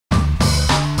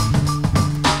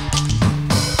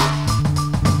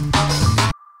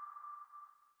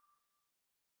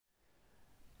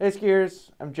Hey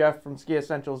skiers, I'm Jeff from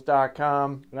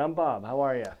Skiessentials.com. And I'm Bob. How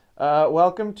are you?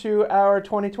 Welcome to our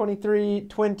 2023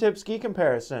 twin tip ski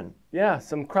comparison. Yeah,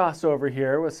 some crossover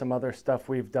here with some other stuff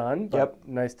we've done. But Yep.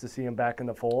 Nice to see him back in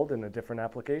the fold in a different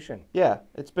application. Yeah,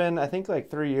 it's been I think like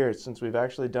 3 years since we've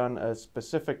actually done a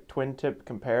specific twin tip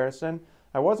comparison.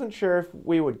 I wasn't sure if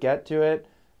we would get to it,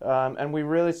 and we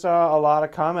really saw a lot of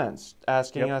comments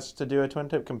asking us to do a twin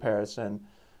tip comparison.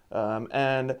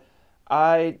 And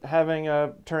I, having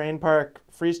a terrain park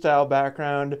freestyle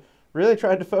background, really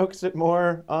tried to focus it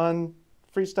more on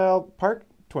freestyle park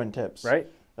twin tips. Right.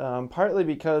 Partly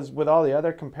because with all the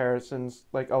other comparisons,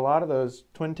 like a lot of those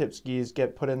twin tip skis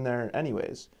get put in there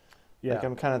anyways. Yeah. Like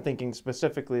I'm kind of thinking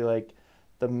specifically like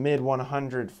the mid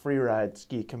 100 freeride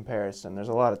ski comparison. There's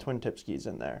a lot of twin tip skis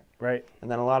in there. Right. And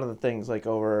then a lot of the things like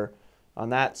over on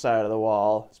that side of the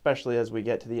wall, especially as we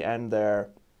get to the end there,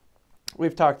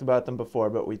 we've talked about them before,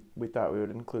 but we thought we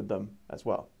would include them as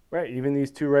well. Right. Even these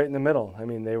two right in the middle. I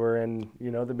mean, they were in,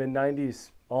 the mid-90s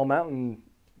all mountain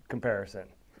comparison.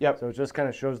 Yep. So it just kind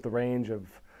of shows the range of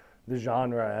the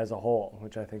genre as a whole,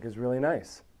 which I think is really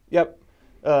nice. Yep.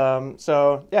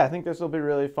 So, yeah, I think this will be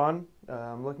really fun.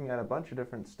 I'm looking at a bunch of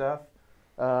different stuff.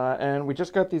 And we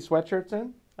just got these sweatshirts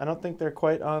in. I don't think they're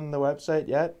quite on the website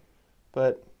yet,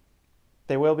 but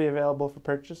they will be available for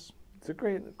purchase. It's a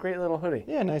great little hoodie.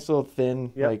 Yeah, nice little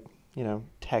thin, Yep.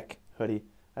 tech hoodie.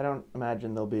 I don't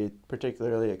imagine they'll be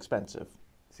particularly expensive.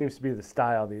 Seems to be the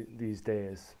style these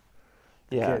days.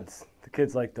 Yeah. The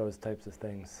kids like those types of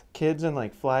things. Kids and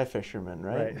like fly fishermen,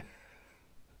 right? Right.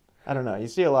 I don't know. You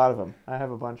see a lot of them. I have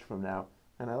a bunch of them now,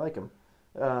 and I like them.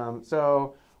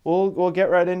 So we'll get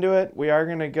right into it. We are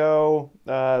going to go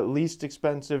least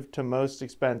expensive to most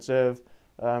expensive,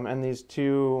 and these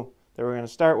two that we're going to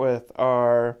start with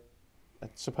are, I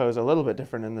suppose, a little bit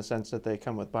different in the sense that they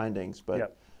come with bindings, but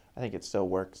Yep. I think it still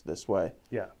works this way.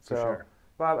 Yeah, for So, sure.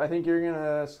 Bob, I think you're going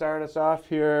to start us off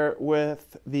here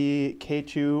with the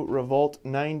K2 Revolt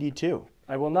 92.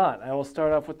 I will not. I will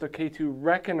start off with the K2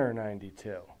 Reckoner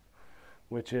 92,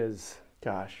 which is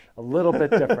Gosh. a little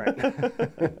bit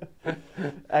different.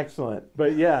 Excellent.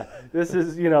 But yeah, this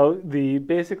is,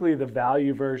 basically the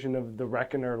value version of the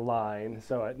Reckoner line.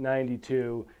 So at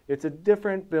 92, it's a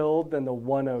different build than the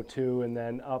 102 and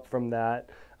then up from that.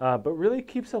 But really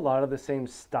keeps a lot of the same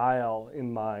style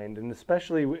in mind, and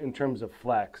especially in terms of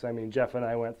flex. I mean, Jeff and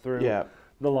I went through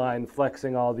the line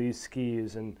flexing all these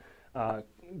skis, and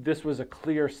this was a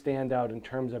clear standout in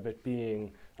terms of it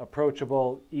being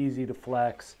approachable, easy to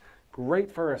flex,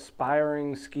 great for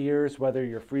aspiring skiers, whether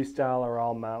you're freestyle or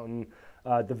all mountain.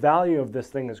 The value of this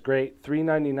thing is great,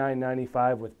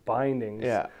 $399.95 with bindings.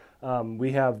 Yeah.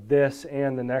 We have this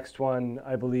and the next one,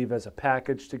 I believe, as a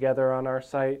package together on our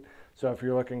site. So if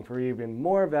you're looking for even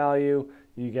more value,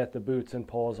 you get the boots and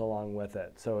poles along with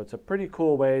it. So it's a pretty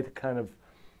cool way to kind of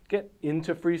get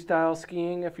into freestyle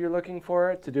skiing if you're looking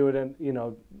for it, to do it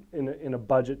in a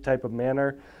budget type of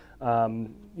manner.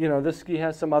 This ski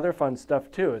has some other fun stuff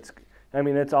too.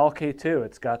 It's all K2.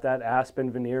 It's got that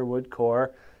aspen veneer wood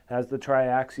core, has the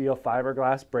triaxial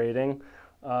fiberglass braiding.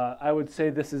 I would say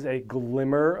this is a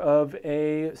glimmer of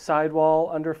a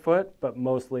sidewall underfoot, but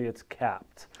mostly it's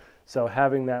capped. So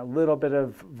having that little bit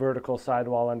of vertical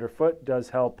sidewall underfoot does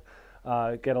help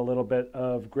get a little bit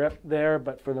of grip there,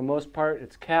 but for the most part,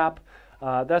 it's cap.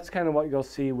 That's kind of what you'll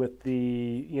see with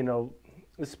the,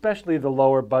 especially the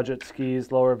lower budget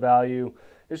skis, lower value.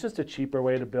 It's just a cheaper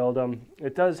way to build them.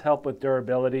 It does help with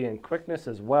durability and quickness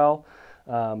as well,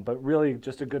 but really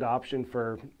just a good option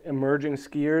for emerging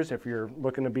skiers if you're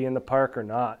looking to be in the park or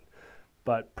not.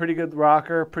 But pretty good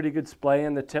rocker, pretty good splay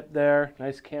in the tip there,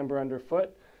 nice camber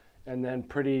underfoot, and then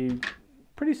pretty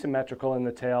symmetrical in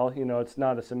the tail. It's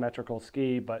not a symmetrical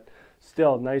ski, but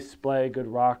still nice splay, good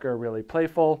rocker, really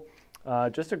playful.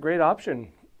 Just a great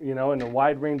option, in a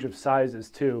wide range of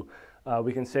sizes too.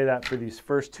 We can say that for these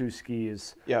first two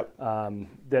skis. Yep.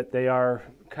 That they are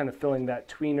kind of filling that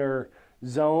tweener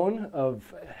zone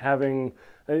of having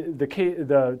the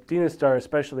Dynastar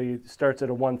especially starts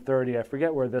at a 130. I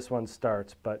forget where this one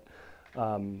starts, but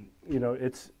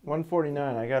it's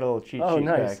 149. I got a little cheat sheet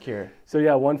nice. back here. So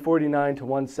yeah, 149 to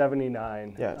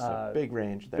 179. Yeah, it's a big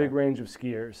range there. Big range of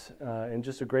skiers, and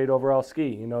just a great overall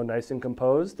ski. Nice and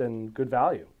composed and good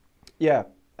value. Yeah,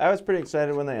 I was pretty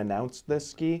excited when they announced this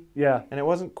ski. Yeah. And it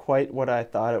wasn't quite what I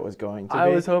thought it was going to be. I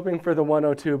was hoping for the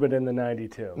 102, but in the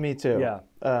 92. Me too. Yeah.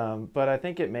 But I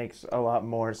think it makes a lot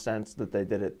more sense that they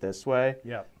did it this way.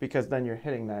 Yeah. Because then you're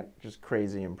hitting that just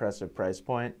crazy impressive price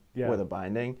point Yeah. with a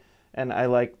binding. And I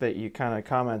like that you kind of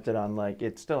commented on, like,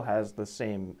 it still has the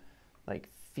same, like,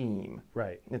 theme.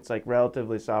 Right. It's like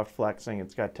relatively soft flexing.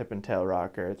 It's got tip and tail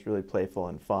rocker. It's really playful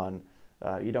and fun.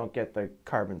 You don't get the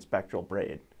carbon spectral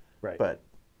braid. Right. But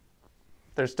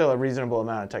there's still a reasonable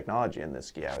amount of technology in this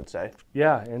ski, I would say.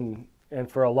 Yeah, and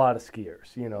for a lot of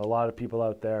skiers, you know, a lot of people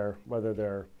out there, whether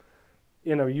they're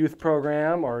in a youth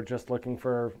program or just looking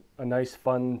for a nice,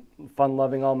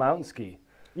 fun-loving all-mountain ski.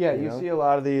 Yeah, you see a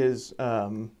lot of these, a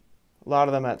lot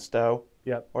of them at Stowe.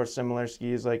 Yep. Or similar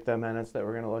skis like the Menace that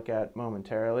we're going to look at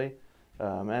momentarily.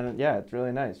 And yeah, it's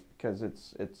really nice because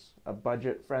it's a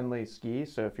budget-friendly ski.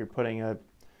 So if you're putting a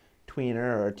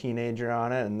tweener or a teenager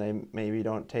on it and they maybe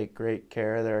don't take great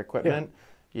care of their equipment,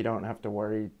 you don't have to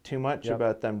worry too much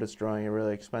about them destroying a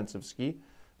really expensive ski.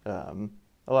 A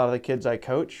lot of the kids I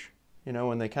coach, you know,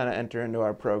 when they kind of enter into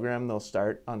our program, they'll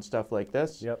start on stuff like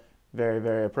this. Yep. Very,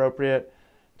 very appropriate.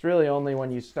 It's really only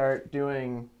when you start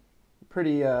doing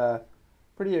pretty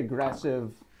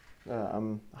aggressive,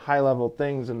 high-level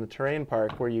things in the terrain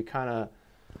park where you kind of,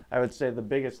 I would say the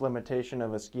biggest limitation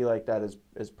of a ski like that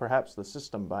is perhaps the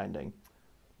system binding.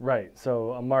 Right.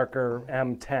 So a marker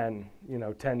M10, you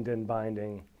know, 10 din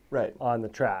binding on the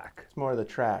track. It's more the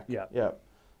track. Yeah.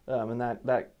 And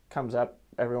that comes up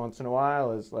every once in a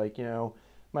while is like, you know,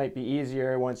 might be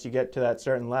easier once you get to that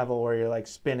certain level where you're like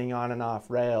spinning on and off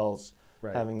rails.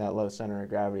 Right. Having that low center of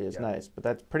gravity is nice. But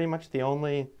that's pretty much the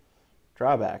only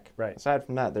drawback. Right. Aside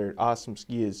from that, they're awesome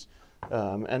skis.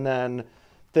 And then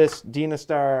this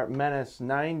Dynastar Menace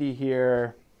 90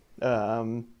 here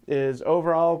is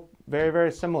overall very,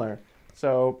 very similar.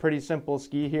 So pretty simple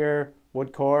ski here,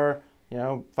 wood core, you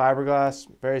know, fiberglass,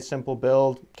 very simple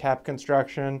build, cap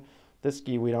construction. This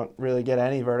ski, we don't really get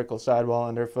any vertical sidewall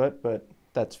underfoot, but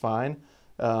that's fine.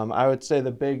 I would say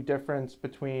the big difference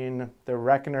between the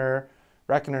Reckoner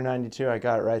 92, I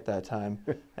got it right that time,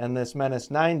 and this Menace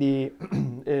 90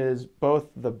 is both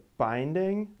the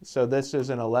binding. So this is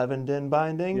an 11 din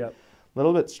binding. Yep. A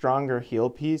little bit stronger heel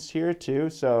piece here too,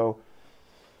 so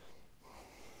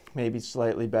maybe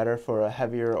slightly better for a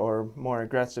heavier or more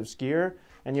aggressive skier.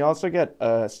 And you also get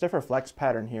a stiffer flex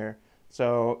pattern here.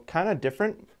 So kind of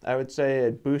different. I would say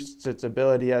it boosts its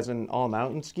ability as an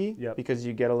all-mountain ski because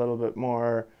you get a little bit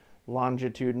more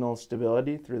longitudinal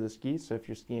stability through the ski, so if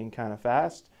you're skiing kind of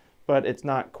fast, but it's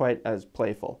not quite as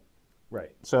playful.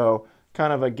 Right. So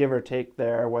kind of a give or take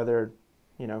there, whether,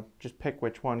 you know, just pick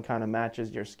which one kind of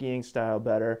matches your skiing style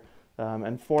better.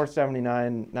 And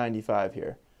 $479.95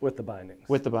 here. With the bindings.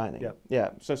 With the binding. Yep. Yeah,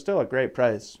 so still a great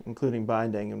price, including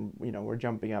binding, and, you know, we're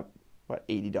jumping up, what,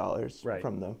 $80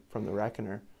 from the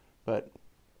Reckoner. But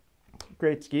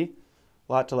great ski,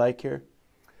 a lot to like here,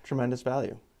 tremendous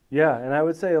value. Yeah, and I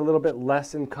would say a little bit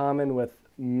less in common with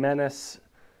Menace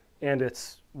and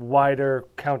its wider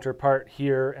counterpart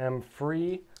here,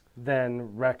 M-Free,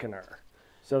 than Reckoner.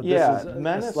 So this is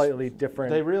Menace, a slightly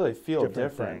different. They really feel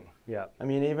different. Yeah. I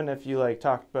mean, even if you like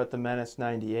talked about the Menace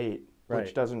 98,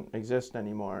 which doesn't exist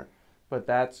anymore, but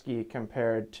that ski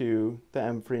compared to the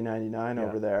M-Free 99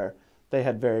 over there, they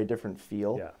had very different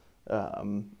feel. Yeah.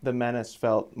 The Menace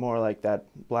felt more like that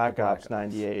Black Ops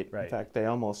 98. Right. In fact, they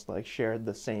almost like shared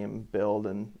the same build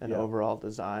and overall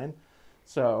design.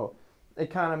 So it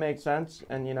kind of makes sense.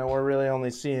 And, you know, we're really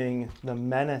only seeing the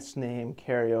Menace name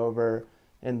carry over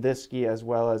in this ski as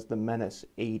well as the Menace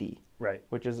 80. Right.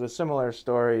 Which is a similar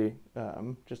story,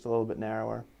 just a little bit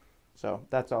narrower. So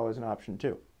that's always an option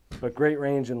too. But great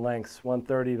range and lengths,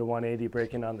 130 to 180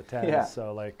 breaking on the 10s. Yeah.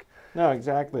 So like, no,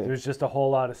 exactly. There's just a whole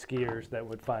lot of skiers that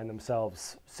would find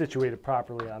themselves situated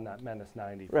properly on that Menace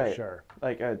 90 for sure.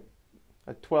 Like a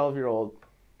 12-year-old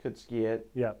could ski it,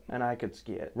 and I could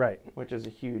ski it, which is a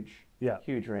huge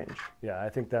range. Yeah, I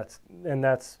think that's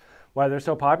why they're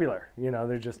so popular. You know,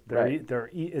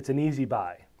 it's an easy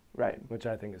buy, which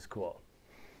I think is cool.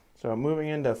 So moving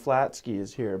into flat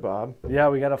skis here, Bob. Yeah,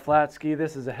 we got a flat ski.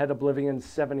 This is a Head Oblivion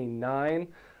 79.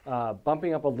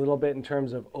 Bumping up a little bit in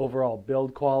terms of overall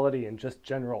build quality and just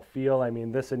general feel. I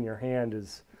mean, this in your hand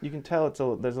is... You can tell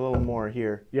there's a little more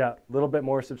here. Yeah, a little bit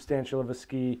more substantial of a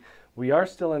ski. We are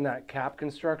still in that cap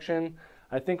construction.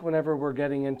 I think whenever we're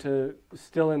getting into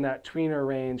still in that tweener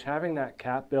range, having that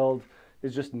cap build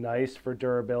is just nice for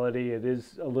durability. It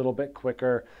is a little bit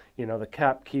quicker. You know, the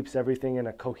cap keeps everything in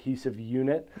a cohesive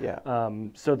unit. Yeah.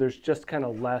 So there's just kind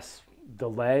of less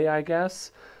delay, I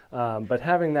guess. But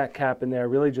having that cap in there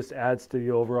really just adds to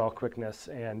the overall quickness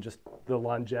and just the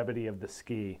longevity of the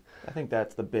ski. I think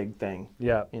that's the big thing.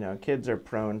 Yeah. You know, kids are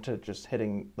prone to just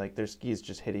hitting, like their skis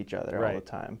just hit each other all the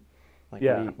time. Like,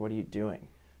 what are you doing?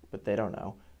 But they don't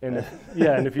know. And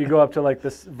if you go up to like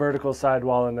this vertical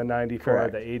sidewall in the 94 or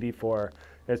the 84,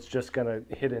 it's just going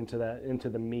to hit into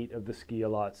the meat of the ski a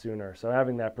lot sooner. So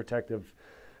having that protective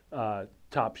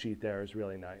top sheet there is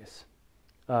really nice.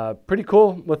 Pretty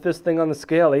cool with this thing on the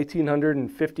scale,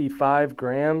 1,855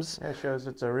 grams. Yeah, it shows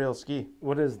it's a real ski.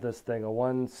 What is this thing, a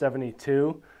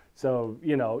 172? So,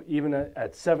 you know, even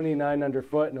at 79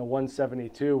 underfoot and a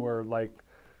 172, we're like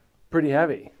pretty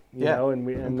heavy, you know,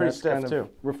 and that's kind of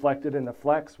reflected in the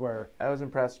flex where... I was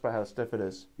impressed by how stiff it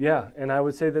is. Yeah, and I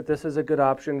would say that this is a good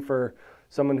option for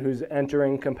someone who's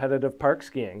entering competitive park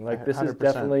skiing. Like, this 100%. Is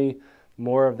definitely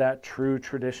more of that true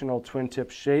traditional twin tip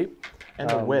shape. And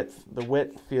the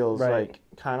width feels like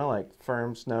kind of like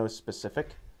firm snow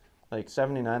specific. Like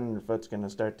 79 underfoot's going to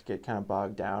start to get kind of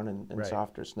bogged down in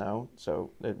softer snow.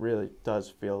 So it really does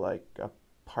feel like a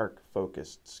park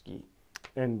focused ski.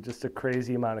 And just a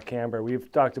crazy amount of camber.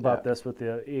 We've talked about this with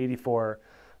the 84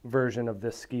 version of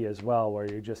this ski as well, where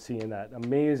you're just seeing that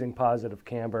amazing positive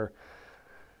camber.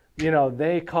 You know,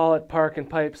 they call it park and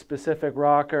pipe specific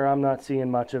rocker. I'm not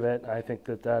seeing much of it. I think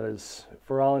that that is,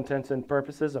 for all intents and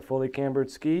purposes, a fully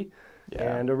cambered ski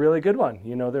and a really good one.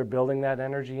 You know, they're building that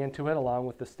energy into it along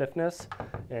with the stiffness,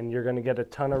 and you're going to get a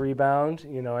ton of rebound.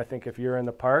 You know, I think if you're in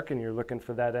the park and you're looking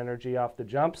for that energy off the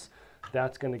jumps,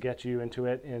 that's going to get you into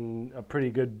it in a pretty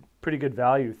good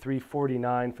value,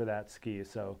 $349 for that ski.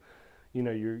 So, you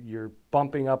know, you're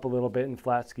bumping up a little bit in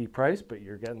flat ski price, but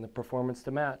you're getting the performance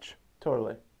to match.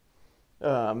 Totally.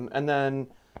 And then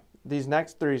these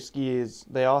next three skis,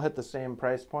 they all hit the same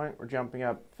price point. We're jumping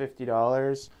up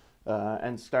 $50.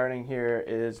 And starting here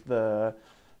is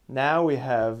now we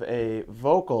have a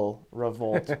Volkl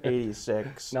Revolt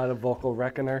 86. Not a Volkl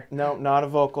Reckoner? No, not a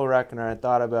Volkl Reckoner. I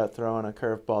thought about throwing a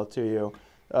curveball to you.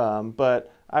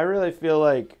 But I really feel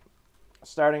like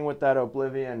starting with that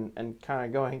Oblivion and kind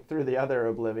of going through the other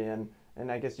Oblivion,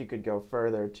 and I guess you could go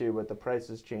further too, but the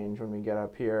prices change when we get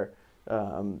up here.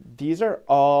 These are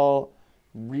all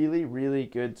really, really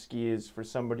good skis for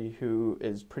somebody who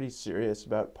is pretty serious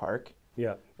about park.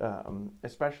 Yeah.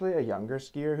 Especially a younger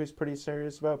skier who's pretty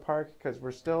serious about park, because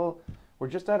we're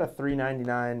just at a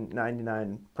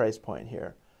 $399.99 price point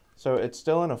here. So it's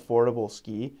still an affordable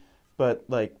ski, but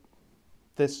like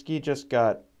this ski just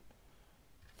got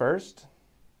first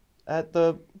at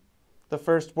the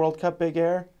first World Cup Big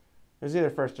Air. It was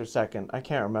either first or second. I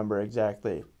can't remember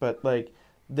exactly, but like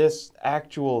this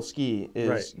actual ski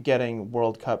is getting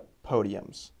World Cup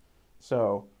podiums.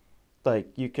 So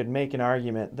like you could make an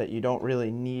argument that you don't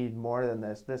really need more than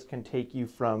this. This can take you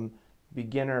from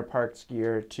beginner park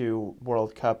skier to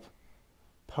World Cup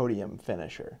podium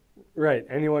finisher. Right.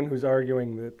 Anyone who's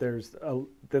arguing that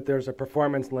there's a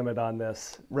performance limit on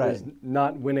this is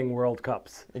not winning World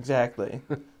Cups. Exactly.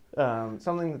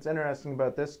 Something that's interesting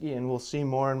about this ski, and we'll see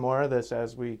more and more of this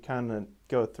as we kind of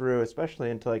go through, especially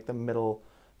into like the middle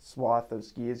swath of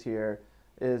skis here,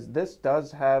 is this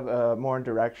does have a more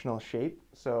directional shape.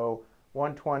 So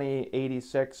 120,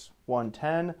 86,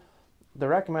 110. The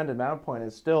recommended mount point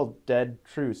is still dead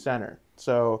true center.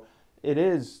 So it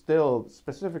is still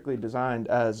specifically designed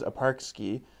as a park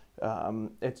ski.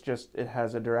 It's just, it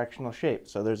has a directional shape.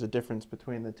 So there's a difference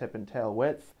between the tip and tail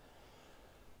width.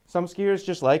 Some skiers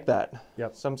just like that.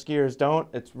 Yep. Some skiers don't.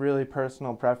 It's really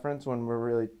personal preference when we're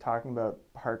really talking about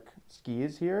park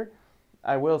skis here.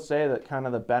 I will say that kind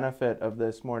of the benefit of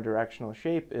this more directional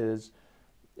shape is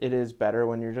it is better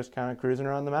when you're just kind of cruising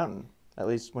around the mountain, at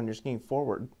least when you're skiing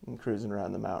forward and cruising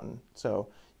around the mountain. So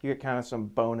you get kind of some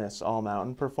bonus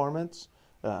all-mountain performance.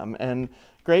 And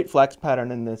great flex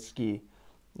pattern in this ski.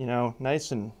 You know,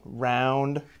 nice and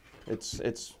round.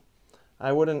 It's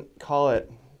I wouldn't call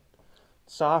it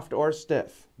soft or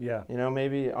stiff. Yeah. You know,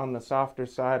 maybe on the softer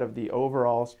side of the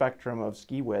overall spectrum of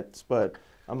ski widths, but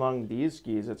among these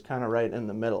skis, it's kind of right in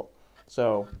the middle.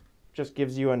 So just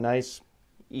gives you a nice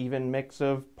even mix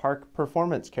of park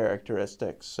performance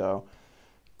characteristics. So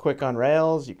quick on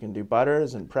rails, you can do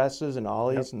butters and presses and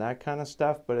ollies and that kind of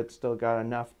stuff, but it's still got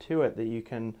enough to it that you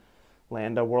can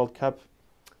land a World Cup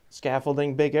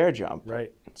scaffolding big air jump.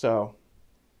 Right. So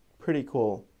pretty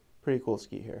cool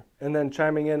ski here. And then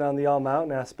chiming in on the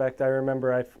all-mountain aspect, I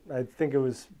remember I think it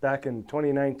was back in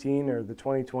 2019 or the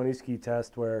 2020 ski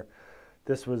test where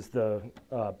this was the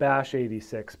Bash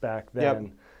 86 back then.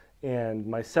 Yep. And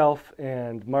myself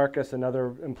and Marcus,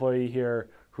 another employee here,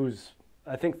 who's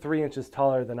I think 3 inches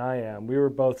taller than I am, we were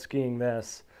both skiing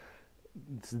this.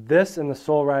 It's this and the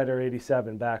Soul Rider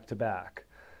 87 back to back.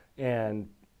 And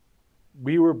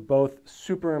we were both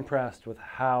super impressed with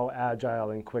how agile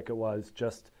and quick it was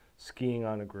just skiing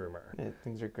on a groomer. Yeah,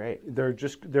 things are great.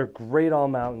 They're great all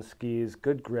mountain skis,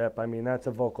 good grip. I mean, that's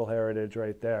a Volkl heritage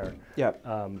right there. Yep.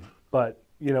 But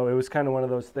you know, it was kind of one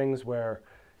of those things where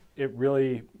it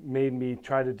really made me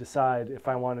try to decide if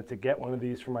I wanted to get one of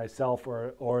these for myself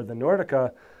or the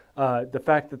Nordica The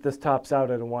fact that this tops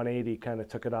out at a 180 kind of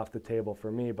took it off the table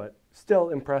for me, but still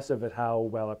impressive at how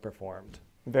well it performed.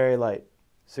 Very light.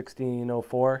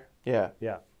 1604? Yeah.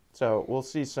 Yeah. So we'll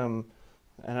see some,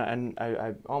 and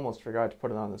I almost forgot to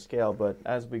put it on the scale, but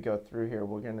as we go through here,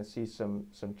 we're going to see some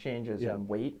changes in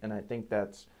weight, and I think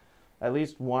that's at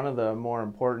least one of the more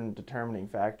important determining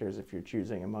factors if you're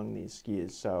choosing among these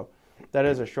skis. So that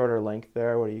is a shorter length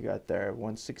there. What do you got there?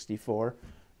 164,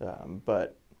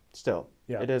 but still,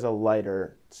 it is a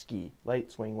lighter ski,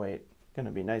 light swing weight, going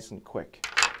to be nice and quick.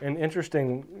 And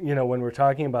interesting, you know, when we're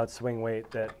talking about swing weight,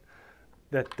 that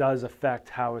does affect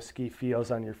how a ski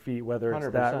feels on your feet, whether it's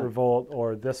 100%. That Revolt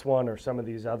or this one or some of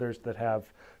these others that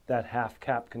have that half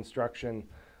cap construction,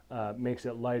 makes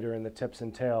it lighter in the tips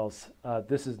and tails.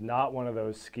 This is not one of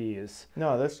those skis.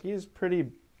 No, this ski is pretty,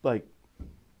 like,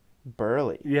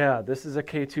 burly. Yeah, this is a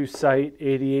K2 sight,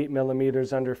 88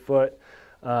 millimeters underfoot.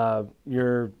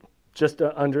 You're just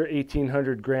under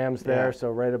 1,800 grams there, so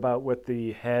right about with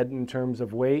the head in terms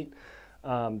of weight.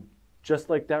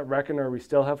 Just like that Reckoner, we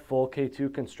still have full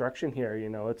K2 construction here. You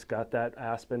know, it's got that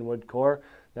aspen wood core,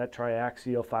 that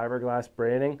triaxial fiberglass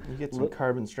braiding. You get some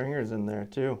carbon stringers in there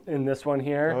too. In this one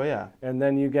here. Oh yeah. And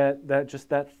then you get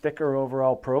that thicker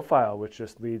overall profile, which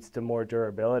just leads to more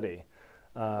durability.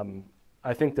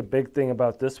 I think the big thing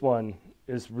about this one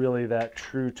is really that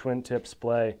true twin tip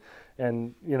splay.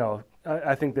 And you know,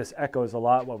 I think this echoes a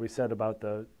lot what we said about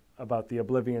the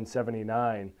Oblivion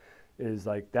 79. Is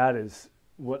like that is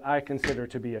what I consider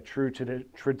to be a true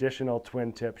traditional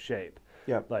twin tip shape.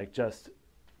 Yep. Like just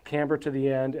camber to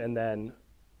the end and then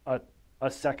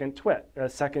a second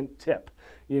tip.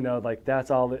 You know, like that's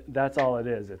all it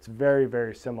is. It's very,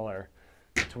 very similar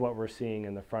to what we're seeing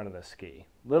in the front of the ski.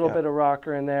 Little bit of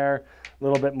rocker in there, a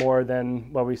little bit more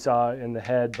than what we saw in the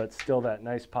head, but still that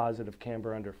nice positive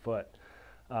camber underfoot.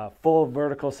 Full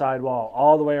vertical sidewall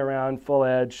all the way around, full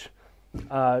edge.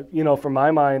 You know, from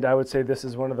my mind, I would say this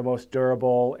is one of the most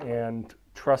durable and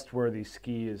trustworthy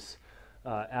skis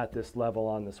at this level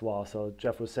on this wall. So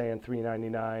Jeff was saying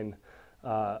 $399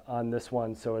 on this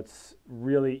one, so it's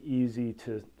really easy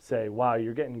to say, wow,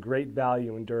 you're getting great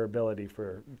value and durability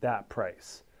for that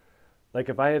price. Like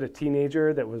if I had a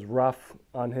teenager that was rough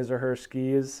on his or her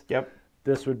skis,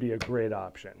 this would be a great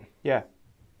option. Yeah.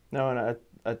 No, and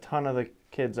a ton of the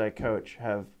kids I coach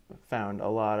have found a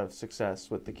lot of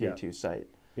success with the K2 sight.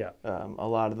 Yeah. A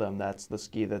lot of them, that's the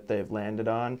ski that they've landed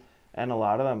on. And a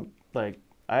lot of them, like,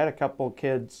 I had a couple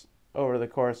kids over the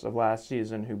course of last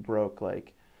season who broke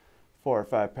like 4 or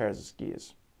 5 pairs of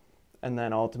skis. And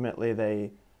then ultimately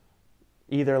they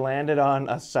either landed on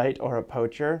a sight or a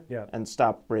Poacher and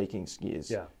stopped breaking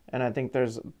skis. Yeah. And I think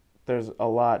there's a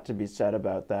lot to be said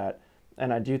about that.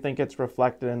 And I do think it's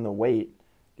reflected in the weight.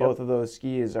 Both of those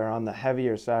skis are on the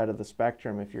heavier side of the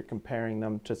spectrum if you're comparing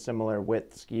them to similar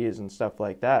width skis and stuff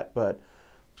like that. But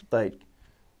like,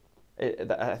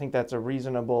 I think that's a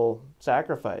reasonable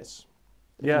sacrifice.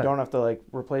 You don't have to like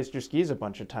replace your skis a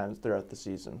bunch of times throughout the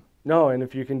season. No, and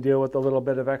if you can deal with a little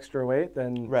bit of extra weight,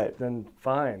 then then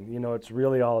fine. You know, it's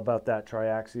really all about that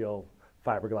triaxial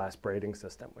fiberglass braiding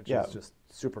system, which is just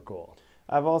super cool.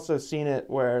 I've also seen it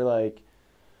where like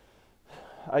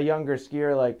a younger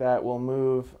skier like that will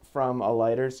move from a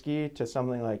lighter ski to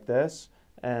something like this,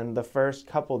 and the first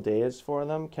couple days for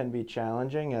them can be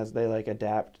challenging as they like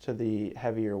adapt to the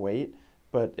heavier weight,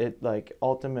 but it like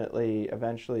ultimately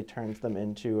eventually turns them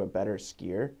into a better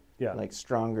skier. Like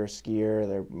stronger skier.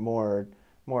 They're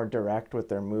more direct with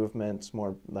their movements,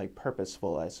 more like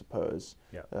purposeful, I suppose.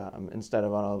 Instead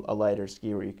of on a lighter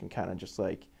ski where you can kind of just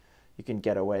like you can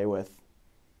get away with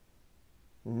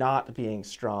not being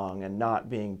strong and not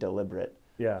being deliberate.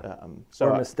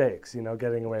 Or mistakes, you know,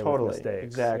 getting away with mistakes.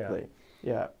 Exactly.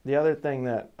 Yeah. The other thing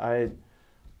that I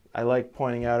like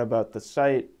pointing out about the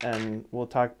sight, and we'll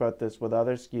talk about this with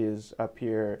other skis up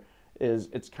here, is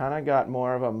it's kind of got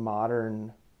more of a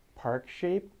modern park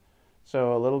shape.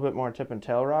 So a little bit more tip and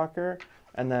tail rocker.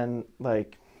 And then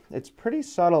like it's pretty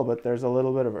subtle, but there's a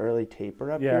little bit of early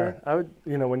taper up here. I would,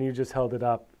 you know, when you just held it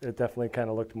up, it definitely kind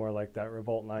of looked more like that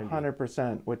Revolt 90.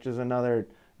 100%, which is another,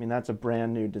 I mean, that's a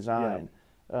brand new design.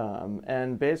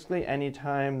 And basically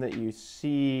anytime that you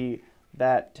see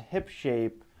that hip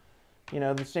shape, you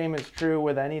know, the same is true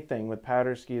with anything, with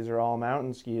powder skis or all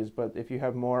mountain skis, but if you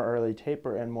have more early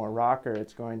taper and more rocker,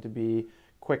 it's going to be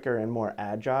quicker and more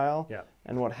agile.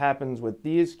 And what happens with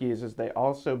these skis is they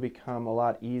also become a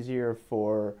lot easier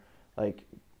for like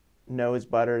nose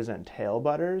butters and tail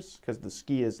butters because the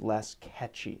ski is less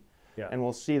catchy. And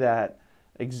we'll see that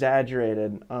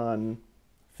exaggerated on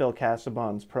Phil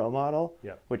Casaubon's Pro model,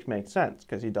 which makes sense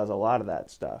because he does a lot of that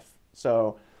stuff.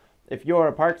 So if you're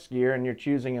a park skier and you're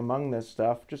choosing among this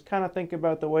stuff, just kind of think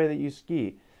about the way that you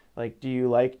ski. Like, do you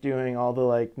like doing all the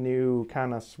like new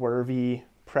kind of swervy,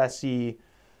 pressy,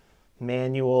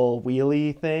 manual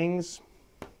wheelie things?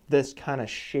 This kind of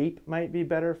shape might be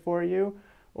better for you.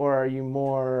 Or are you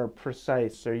more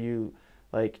precise? Are you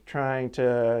like trying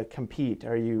to compete?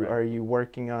 Are you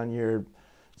working on your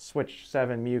Switch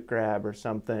 7 mute grab or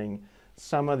something?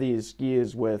 Some of these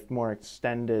skis with more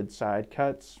extended side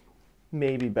cuts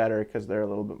may be better because they're a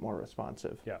little bit more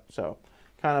responsive. Yeah. So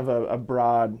kind of a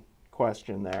broad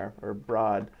question there, or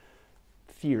broad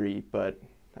theory, but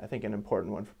I think an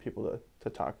important one for people to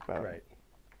talk about. Right.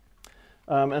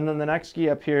 And then the next ski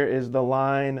up here is the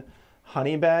Line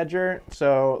Honey Badger.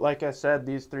 So like I said,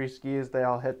 these three skis, they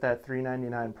all hit that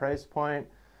 $399 price point.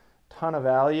 Ton of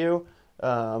value.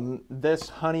 This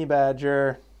Honey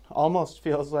Badger almost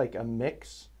feels like a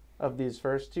mix of these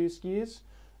first two skis.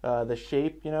 The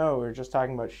shape, we were just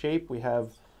talking about shape. We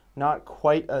have not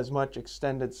quite as much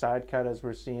extended side cut as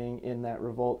we're seeing in that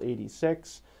Revolt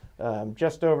 86.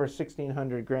 Just over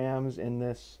 1,600 grams in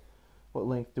this. What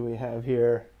length do we have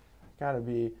here? Got to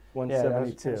be 172. Yeah, I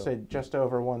was going to say just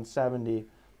over 170.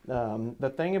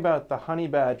 The thing about the Honey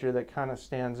Badger that kind of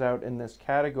stands out in this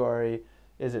category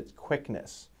is its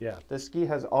quickness. Yeah. This ski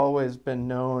has always been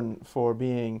known for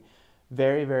being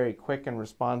very, very quick and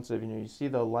responsive. You see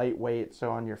the lightweight,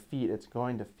 so on your feet it's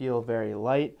going to feel very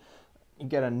light. You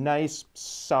get a nice,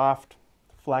 soft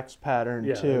flex pattern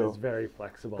too. It's very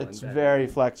flexible. It's very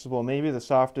flexible. Maybe the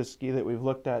softest ski that we've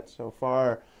looked at so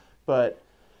far. But,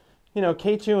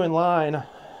 K2 and Line,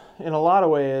 in a lot of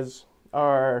ways,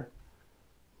 are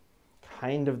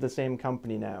kind of the same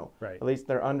company now. Right. At least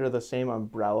they're under the same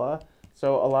umbrella.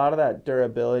 So a lot of that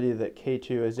durability that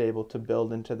K2 is able to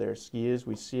build into their skis,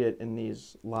 we see it in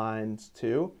these lines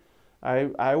too.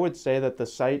 I would say that the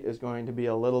sight is going to be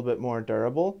a little bit more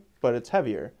durable, but it's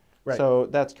heavier. Right. So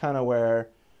that's kind of where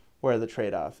the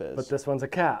trade-off is. But this one's a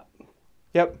cap.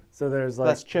 Yep. So there's like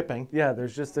less chipping. Yeah,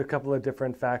 there's just a couple of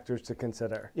different factors to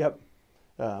consider. Yep.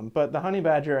 But the Honey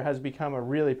Badger has become a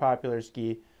really popular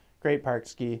ski, great park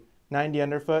ski. 90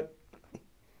 underfoot,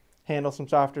 handle some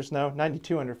softer snow.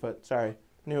 92 underfoot, sorry.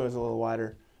 Knew it was a little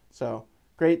wider. So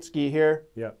great ski here.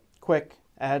 Yep. Quick,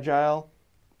 agile,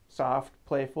 soft,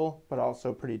 playful, but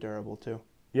also pretty durable too.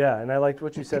 Yeah, and I liked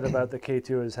what you said about the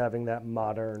K2 as having that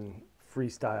modern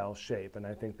freestyle shape, and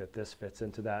I think that this fits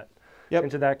into that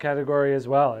into that category as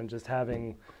well, and just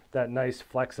having that nice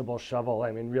flexible shovel.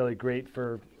 I mean, really great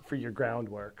for your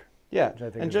groundwork. Yeah, which I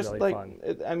think and is just really like, fun.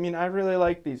 I really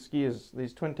like these skis,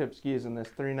 these twin tip skis in this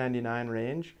 $399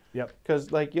 range. Yep.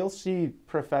 Because like you'll see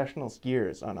professional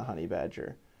skiers on a Honey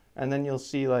Badger, and then you'll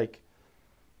see like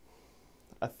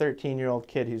a 13-year-old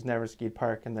kid who's never skied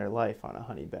park in their life on a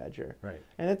Honey Badger. Right.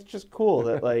 And it's just cool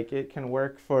that like it can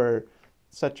work for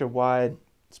such a wide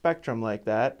spectrum like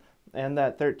that, and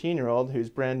that 13-year-old who's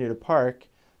brand new to park,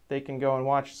 they can go and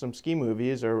watch some ski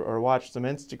movies or watch some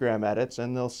Instagram edits,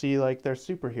 and they'll see like they're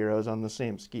superheroes on the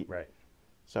same ski. Right.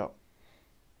 So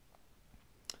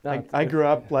No, I grew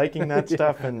up liking that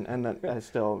stuff, and I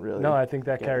still really No, I think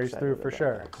that get carries excited through for about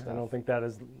sure. that stuff. I don't think that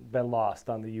has been lost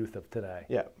on the youth of today.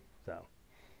 Yeah. So,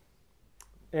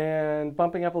 and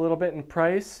bumping up a little bit in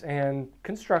price and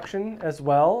construction as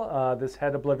well. This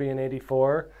head Oblivion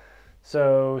 84.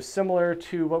 So similar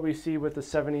to what we see with the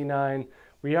 79,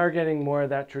 we are getting more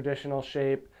of that traditional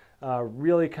shape,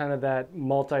 really kind of that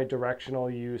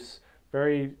multi-directional use,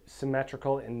 very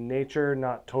symmetrical in nature,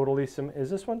 not totally, is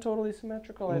this one totally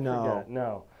symmetrical? I forget.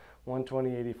 No,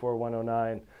 120, 84,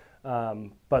 109.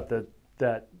 But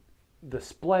that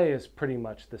display is pretty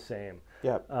much the same.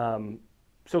 Yep.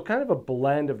 So kind of a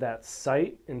blend of that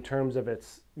sight in terms of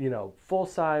its, full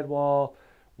sidewall,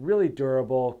 really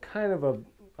durable, kind of a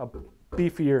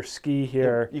beefier ski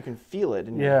here. You can feel it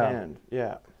in your hand.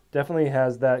 Yeah. Definitely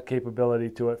has that capability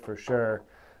to it for sure.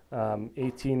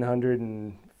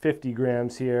 1,850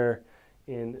 grams here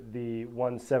in the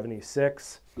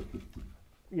 176.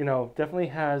 Definitely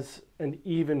has an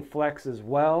even flex as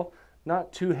well.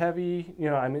 Not too heavy,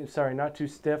 not too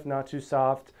stiff, not too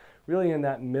soft. Really in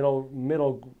that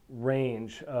middle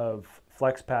range of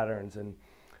flex patterns, and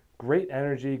great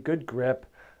energy, good grip.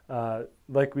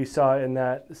 Like we saw in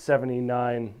that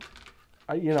 79,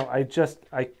 I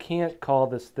can't call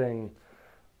this thing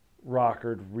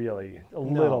rockered really.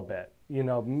 Little bit,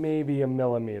 maybe a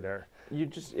millimeter.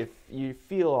 If you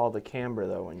feel all the camber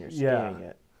though when you're skiing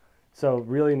it. So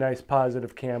really nice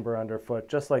positive camber underfoot,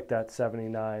 just like that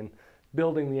 79,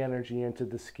 building the energy into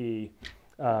the ski.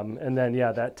 And then,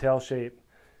 that tail shape,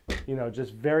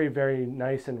 just very, very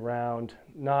nice and round,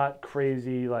 not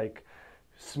crazy, like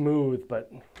smooth,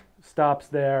 but stops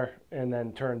there and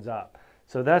then turns up.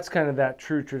 So that's kind of that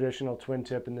true traditional twin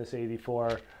tip in this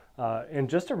 84, and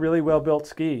just a really well built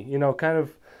ski. You know, kind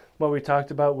of what we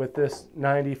talked about with this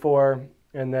 94,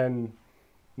 and then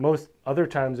most other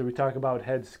times that we talk about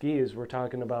head skis, we're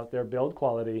talking about their build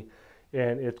quality,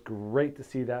 and it's great to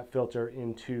see that filter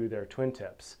into their twin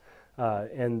tips.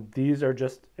 And these are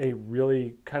just a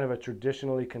really kind of a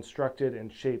traditionally constructed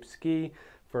and shaped ski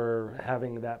for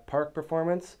having that park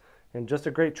performance, and just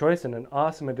a great choice and an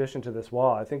awesome addition to this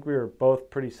wall. I think we were both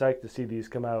pretty psyched to see these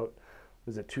come out.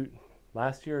 Was it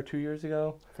last year or 2 years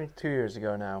ago? I think 2 years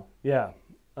ago now. Yeah,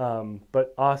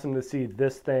 but awesome to see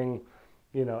this thing,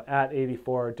 you know, at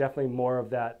 84. Definitely more of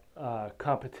that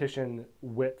competition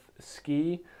width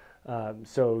ski.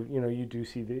 So, you know, you do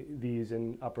see these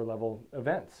in upper level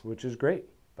events, which is great,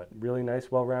 but really nice,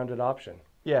 well-rounded option.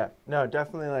 Yeah, no,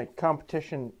 definitely like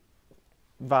competition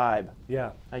vibe.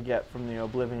 Yeah, I get from the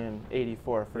Oblivion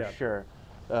 84 for Yeah. sure.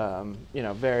 You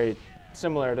know, very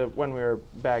similar to when we were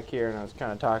back here, and I was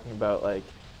kind of talking about like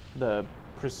the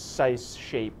precise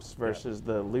shapes versus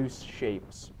the loose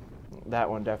shapes. That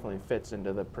one definitely fits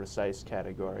into the precise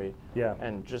category. yeah.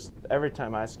 And just every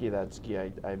time I ski that ski,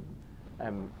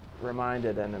 I'm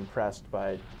reminded and impressed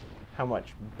by how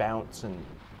much bounce and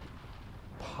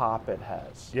pop it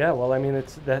has. Yeah, well, I mean,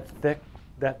 it's that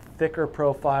thicker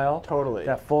profile. Totally.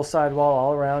 That full sidewall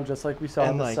all around, just like we saw on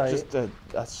And the like site. just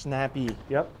a snappy,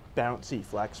 Yep. bouncy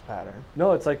flex pattern.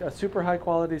 No, it's like a super high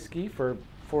quality ski for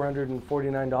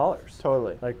 $449.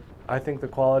 Totally. Like, I think the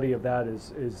quality of that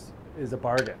is a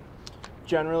bargain.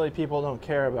 Generally, people don't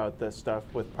care about this stuff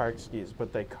with park skis,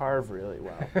 but they carve really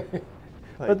well.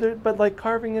 Like, But like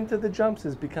carving into the jumps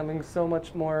is becoming so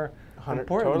much more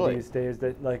important totally. these days,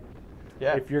 that like,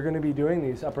 yeah, if you're going to be doing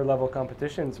these upper level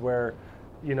competitions where,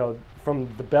 you know, from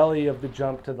the belly of the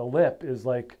jump to the lip is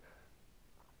like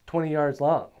 20 yards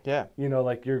long. yeah, You know,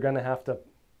 like you're going to have to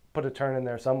put a turn in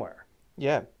there somewhere.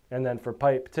 yeah. And then for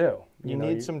pipe too. You know,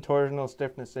 need some torsional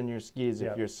stiffness in your skis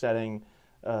Yeah. if you're setting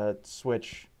a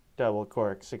switch double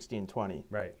cork 1620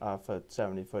 Right. off a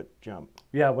 70-foot jump.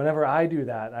 Yeah, whenever I do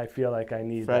that, I feel like I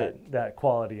need Right. that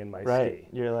quality in my Right. ski.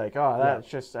 You're like, oh, that's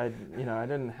just, I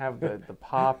didn't have the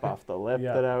pop off the lip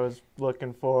Yeah. that I was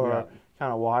looking for. Yeah.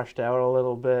 Kind of washed out a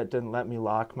little bit, didn't let me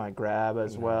lock my grab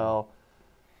as well.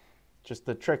 Just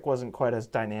the trick wasn't quite as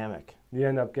dynamic. You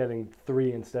end up getting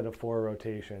 3 instead of 4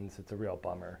 rotations. It's a real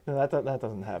bummer. No, that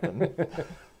doesn't happen.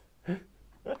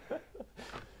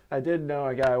 I did know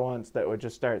a guy once that would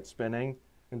just start spinning,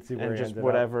 And see where and he just ended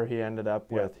whatever he ended up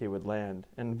Yeah. with, he would land.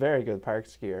 And very good park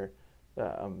skier.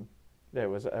 It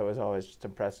was always just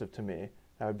impressive to me.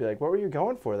 I would be like, "What were you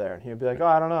going for there?" And he would be like, "Oh,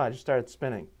 I don't know. I just started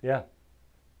spinning." up. Yeah.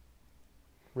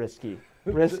 Risky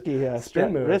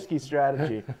Spin move. risky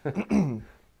strategy.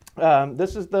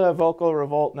 This is the Volkl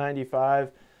Revolt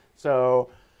 95. So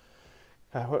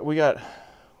we have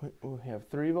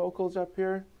 3 Volkls up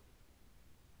here.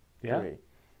 Yeah. 3.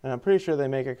 And I'm pretty sure they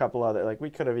make a couple other. Like we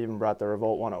could have even brought the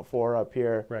Revolt 104 up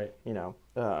here. Right. You know,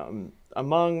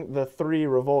 among the 3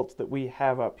 Revolts that we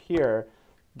have up here,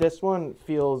 this one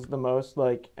feels the most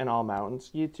like an all-mountain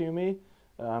ski to me.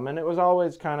 And it was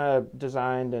always kind of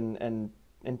designed and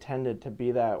intended to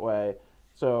be that way.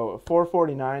 So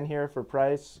 $449 here for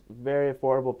price, very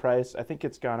affordable price. I think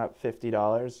it's gone up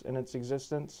 $50 in its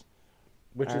existence.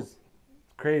 Which is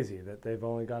crazy that they've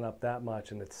only gone up that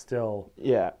much and it's still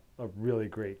Yeah, a really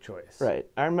great choice. right.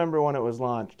 I remember when it was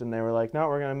launched and they were like, no,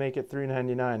 we're going to make it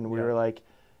 $399. And we Yeah. were like,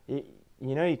 you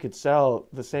know, you could sell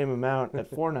the same amount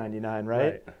at $499,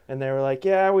 right? Right. And they were like,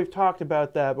 yeah, we've talked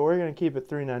about that, but we're going to keep it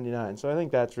 $399. So I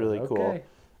think that's really Okay.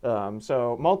 cool.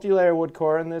 So multi-layer wood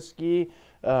core in this ski,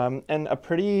 and a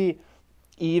pretty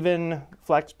even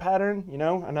flex pattern, you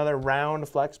know, another round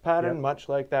flex pattern, Yep. much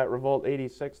like that Revolt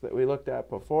 86 that we looked at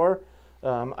before.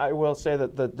 I will say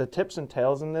that the tips and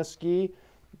tails in this ski,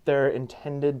 they're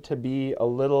intended to be a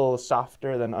little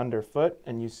softer than underfoot,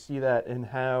 and you see that in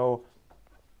how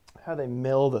they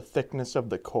mill the thickness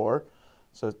of the core.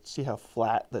 So see how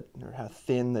flat or how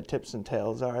thin the tips and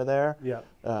tails are there. Yeah.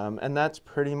 And that's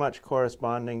pretty much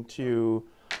corresponding to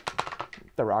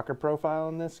the rocker profile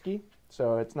in this ski.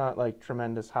 So it's not like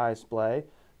tremendous high splay,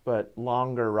 but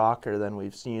longer rocker than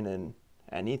we've seen in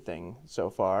anything so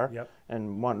far. Yep.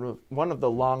 And one of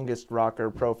the longest rocker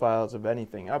profiles of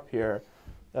anything up here.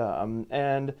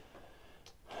 And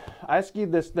I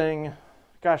skied this thing,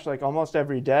 gosh, like almost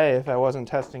every day if I wasn't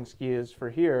testing skis for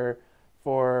here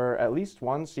for at least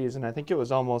one season. I think it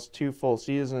was almost 2 full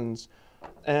seasons.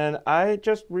 And I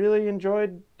just really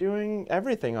enjoyed doing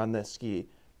everything on this ski.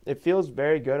 It feels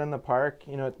very good in the park.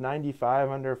 You know, it's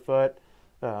 95 underfoot,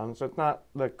 so it's not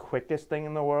the quickest thing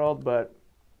in the world, but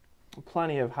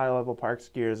plenty of high-level park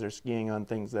skiers are skiing on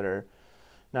things that are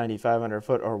 9,500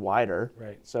 foot or wider.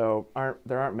 Right. So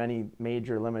there aren't many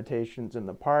major limitations in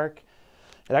the park.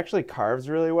 It actually carves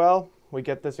really well. We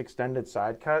get this extended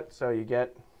side cut, so you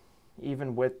get,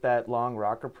 even with that long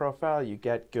rocker profile, you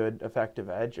get good effective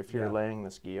edge if you're laying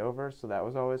the ski over. So that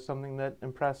was always something that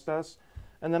impressed us.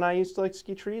 And then I used to like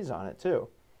ski trees on it too.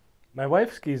 My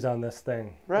wife skis on this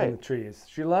thing in the trees.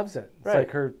 She loves it. It's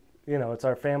like her, you know, it's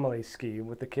our family ski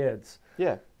with the kids.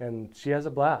 Yeah. And she has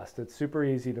a blast. It's super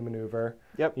easy to maneuver.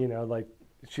 Yep. You know, like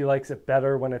she likes it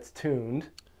better when it's tuned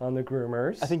on the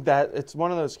groomers. I think that it's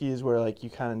one of those skis where like you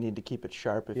kind of need to keep it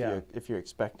sharp if you're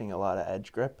expecting a lot of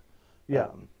edge grip. Yeah.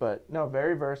 But no,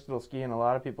 very versatile ski, and a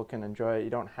lot of people can enjoy it. You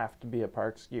don't have to be a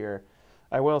park skier.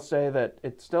 I will say that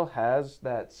it still has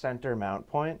that center mount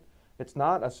point. It's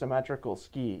not a symmetrical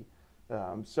ski.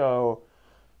 So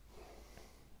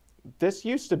this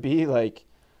used to be like,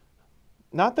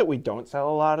 not that we don't sell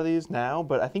a lot of these now,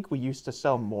 but I think we used to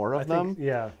sell more of them.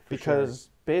 Yeah, because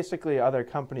basically other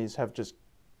companies have just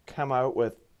come out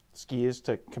with skis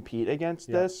to compete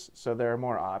against this, so there are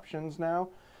more options now.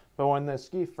 But when the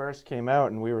ski first came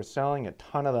out and we were selling a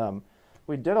ton of them,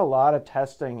 we did a lot of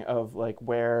testing of like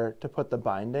where to put the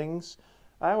bindings.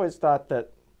 I always thought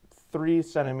that 3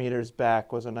 centimeters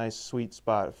back was a nice sweet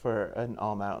spot for an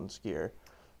all-mountain skier.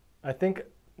 I think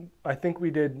we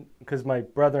did, because my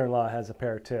brother-in-law has a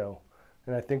pair too,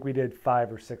 and I think we did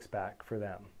 5 or 6 back for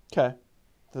them. Okay.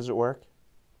 Does it work?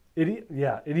 It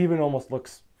even almost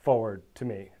looks forward to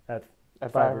me at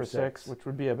 5 or 6, which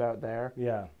would be about there.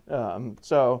 Yeah.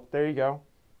 So there you go.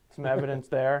 Some evidence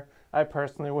there. I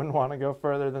personally wouldn't want to go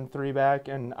further than 3 back,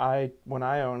 and when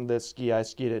I owned this ski, I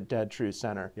skied it dead true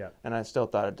center, and I still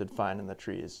thought it did fine in the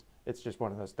trees. It's just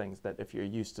one of those things that if you're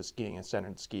used to skiing a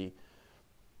centered ski,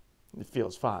 it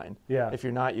feels fine. Yeah. If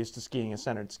you're not used to skiing a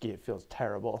centered ski, it feels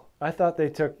terrible. I thought they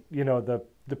took, you know,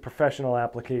 the professional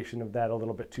application of that a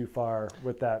little bit too far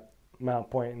with that mount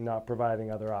point and not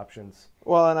providing other options.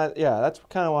 Well, and that's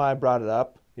kind of why I brought it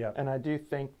up. Yeah. And I do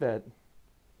think that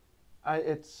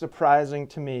it's surprising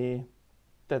to me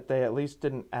that they at least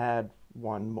didn't add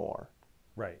one more.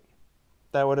 Right.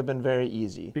 That would have been very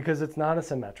easy. Because it's not a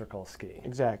symmetrical ski.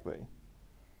 Exactly.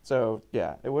 So,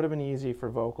 yeah, it would have been easy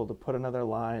for Volkl to put another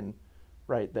line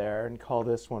right there and call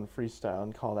this one freestyle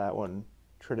and call that one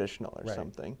traditional or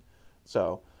something.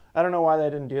 So, I don't know why they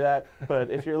didn't do that,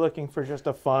 but if you're looking for just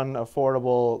a fun,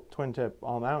 affordable twin-tip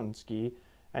all-mountain ski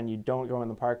and you don't go in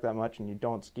the park that much and you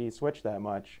don't ski switch that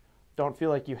much, don't feel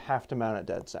like you have to mount it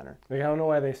dead center. Like, I don't know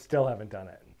why they still haven't done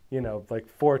it. You know, like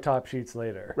 4 top sheets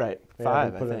later. Right.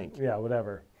 5, I think.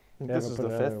 Whatever. I think this is the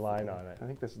 5th line on it. I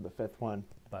think this is the 5th one.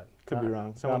 But could be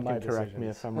wrong. Someone can correct me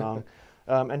if I'm wrong.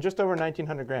 And just over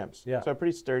 1,900 grams. Yeah. So a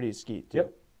pretty sturdy ski, too.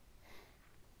 Yep.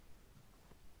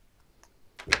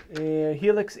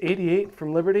 Helix 88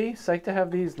 from Liberty. Psyched to have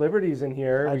these Liberties in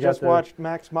here. I just watched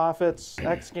Max Moffat's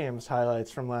X Games highlights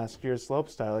from last year's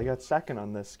slopestyle. He got second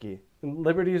on this ski.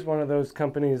 Liberty is one of those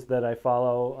companies that I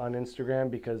follow on Instagram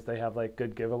because they have like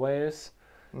good giveaways.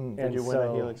 Did you win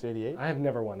a Helix 88? I have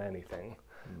never won anything,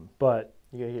 but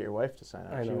you gotta get your wife to sign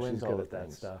up. I know she wins she's all good the at that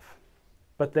things. stuff.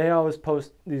 But they always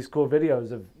post these cool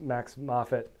videos of Max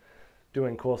Moffat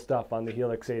doing cool stuff on the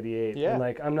Helix 88. Yeah. And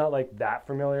like I'm not like that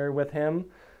familiar with him,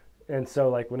 and so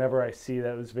like whenever I see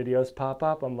those videos pop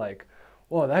up, I'm like,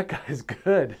 whoa, that guy's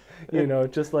good. You know,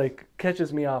 just like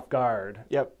catches me off guard.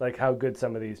 Yep. Like how good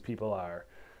some of these people are.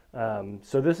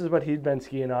 So this is what he'd been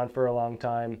skiing on for a long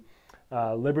time.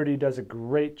 Liberty does a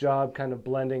great job kind of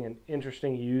blending an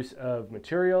interesting use of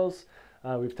materials.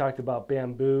 We've talked about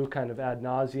bamboo kind of ad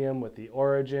nauseum with the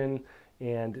Origin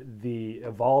and the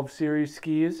Evolve series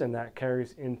skis, and that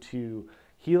carries into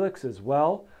Helix as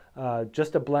well.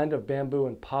 Just a blend of bamboo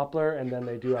and poplar, and then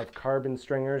they do have carbon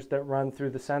stringers that run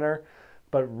through the center.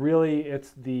 But really,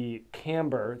 it's the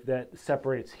camber that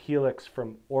separates Helix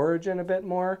from Origin a bit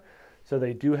more. So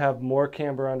they do have more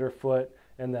camber underfoot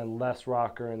and then less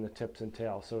rocker in the tips and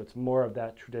tail. So it's more of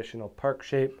that traditional park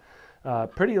shape.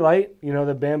 Pretty light. You know,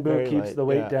 the bamboo Very keeps light, the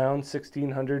weight down,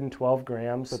 1,612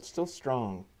 grams. But still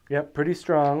strong. Yep, pretty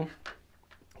strong.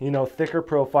 You know, thicker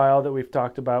profile that we've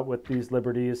talked about with these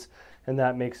Liberties, and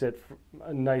that makes it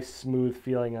a nice, smooth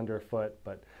feeling underfoot.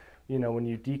 But, you know, when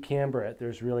you decamber it,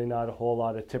 there's really not a whole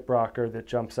lot of tip rocker that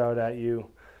jumps out at you,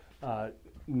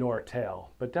 nor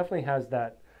tail. But definitely has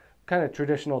that kind of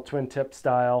traditional twin tip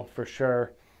style for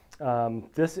sure.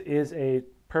 This is a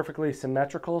perfectly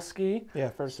symmetrical ski. Yeah,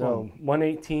 first so one.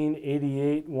 118,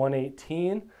 88,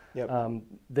 118. Yep.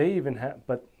 They even have,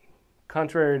 but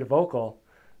contrary to Volkl,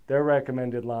 their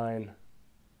recommended line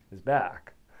is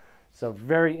back. So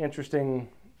very interesting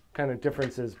kind of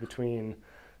differences between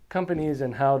companies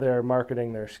and how they're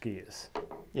marketing their skis.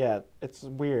 Yeah, it's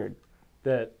weird.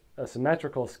 That a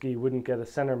symmetrical ski wouldn't get a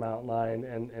center mount line,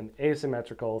 and an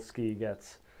asymmetrical ski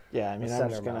gets Yeah, I mean, I'm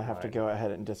just going to have to go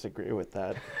ahead and disagree with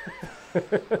that.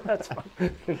 That's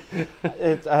fine.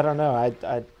 I don't know.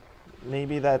 I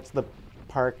maybe that's the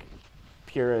park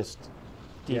purist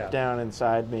deep down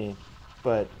inside me,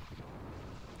 but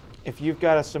if you've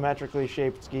got a symmetrically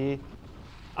shaped ski,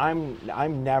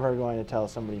 I'm never going to tell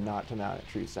somebody not to mount at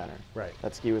true center. Right.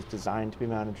 That ski was designed to be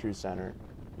mounted true center.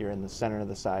 You're in the center of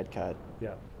the side cut.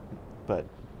 Yeah. But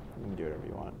you can do whatever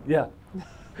you want. Yeah.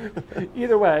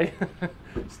 Either way,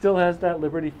 still has that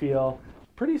Liberty feel.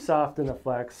 Pretty soft in the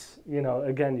flex. You know,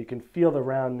 again, you can feel the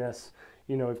roundness.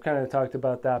 You know, we've kind of talked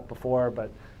about that before,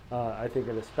 but I think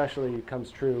it especially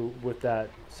comes true with that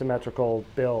symmetrical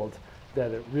build,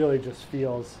 that it really just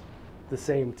feels the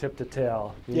same tip to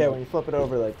tail. Yeah, when you flip it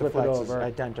over, like the flex is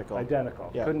identical.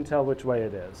 Identical. Yeah. Couldn't tell which way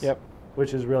it is. Yep.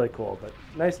 Which is really cool. But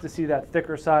nice to see that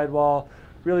thicker sidewall,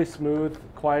 really smooth,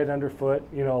 quiet underfoot.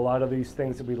 You know, a lot of these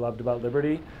things that we loved about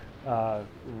Liberty,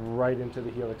 right into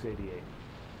the Helix 88.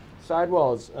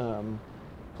 Sidewalls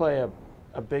play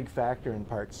a big factor in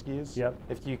park skis. Yep.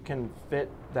 If you can fit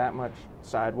that much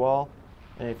sidewall,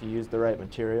 and if you use the right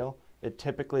material, it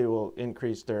typically will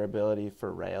increase durability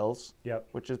for rails, Yep.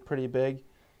 which is pretty big.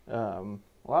 A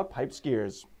lot of pipe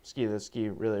skiers ski this ski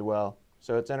really well.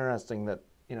 So it's interesting that,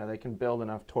 you know, they can build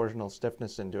enough torsional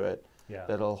stiffness into it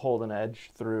that'll hold an edge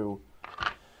through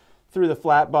the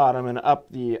flat bottom and up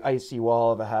the icy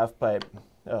wall of a half pipe.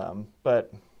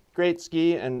 But great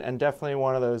ski, and definitely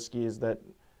one of those skis that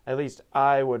at least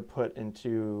I would put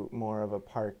into more of a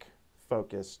park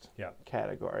focused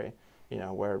category. You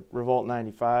know, where Revolt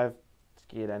 95,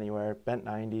 ski it anywhere. Bent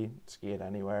 90, ski it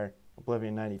anywhere.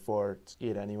 Oblivion 94, ski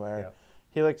it anywhere. Yeah.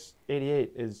 Helix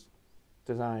 88 is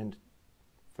designed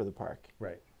for the park.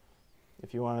 Right.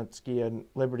 If you want to ski a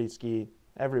Liberty ski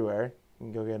everywhere, you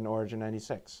can go get an Origin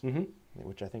 96,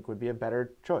 which I think would be a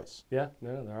better choice. Yeah,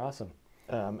 no, they're awesome.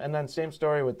 And then same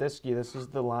story with this ski. This is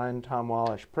the line Tom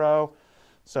Wallisch Pro.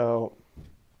 So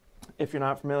if you're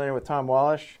not familiar with Tom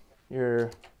Wallisch,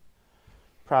 you're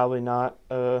probably not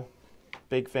a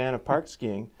big fan of park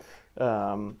skiing.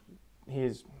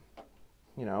 He's,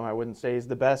 you know, I wouldn't say he's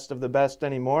the best of the best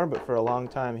anymore, but for a long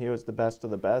time he was the best of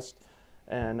the best.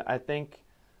 And I think,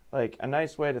 like, a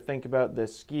nice way to think about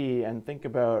this ski and think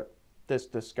about this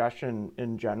discussion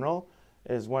in general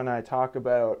is when I talk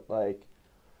about, like,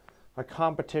 a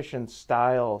competition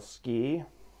style ski,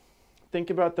 think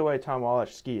about the way Tom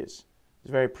Wallisch skis.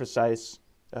 He's very precise.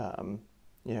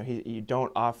 You know, you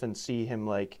don't often see him,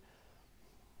 like,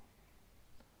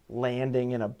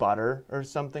 landing in a butter or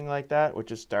something like that,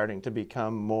 which is starting to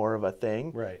become more of a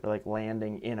thing. Right. Or like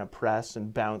landing in a press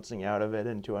and bouncing out of it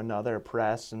into another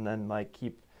press and then like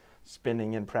keep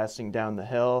spinning and pressing down the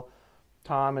hill.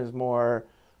 Tom is more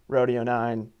rodeo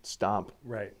 9, stomp.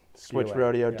 Right. Switch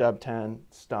rodeo, dub 10,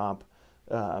 stomp.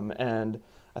 And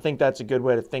I think that's a good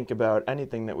way to think about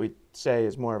anything that we say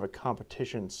is more of a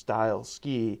competition style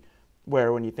ski,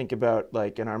 where when you think about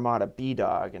like an Armada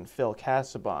BDog and Phil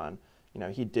Casaubon, you know,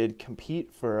 he did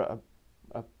compete for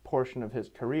a portion of his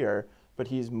career, but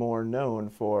he's more known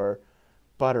for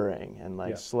buttering and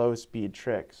like slow speed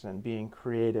tricks and being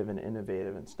creative and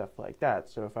innovative and stuff like that.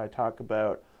 So if I talk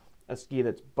about a ski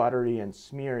that's buttery and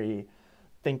smeary,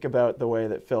 think about the way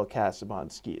that Phil Casaubon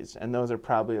skis. And those are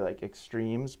probably like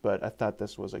extremes, but I thought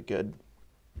this was a good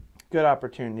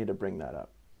opportunity to bring that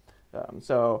up.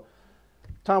 So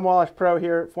Tom Wallisch Pro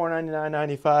here,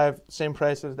 $499.95, same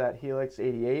price as that Helix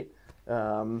 88.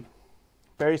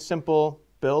 Very simple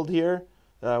build here.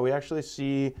 We actually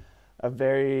see a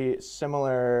very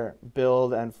similar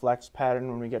build and flex pattern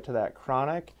when we get to that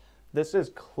Chronic. This is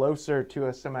closer to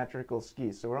a symmetrical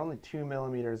ski, so we're only 2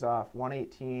 millimeters off,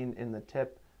 118 in the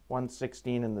tip,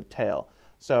 116 in the tail.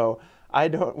 So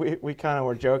we kind of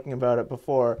were joking about it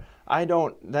before.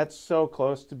 That's so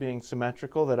close to being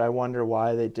symmetrical that I wonder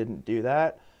why they didn't do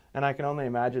that. And I can only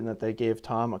imagine that they gave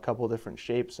Tom a couple different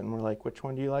shapes and were like, which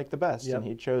one do you like the best? And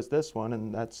he chose this one,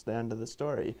 and that's the end of the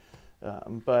story.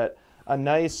 But a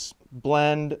nice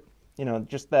blend, you know,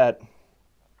 just that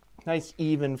nice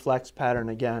even flex pattern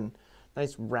again.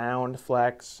 Nice round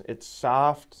flex. It's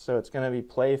soft, so it's going to be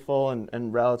playful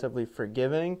and relatively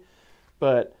forgiving.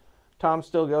 But Tom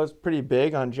still goes pretty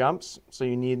big on jumps, so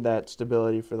you need that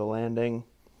stability for the landing.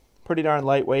 Pretty darn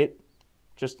lightweight.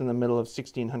 Just in the middle of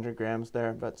 1,600 grams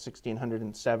there, about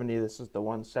 1,670. This is the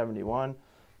 171.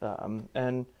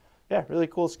 And yeah, really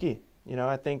cool ski. You know,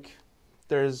 I think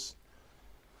there's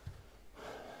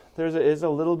is a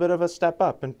little bit of a step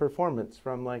up in performance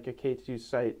from like a K2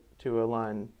 sight to a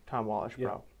line Tom Wallisch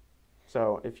Pro.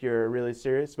 So if you're really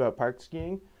serious about park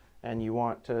skiing and you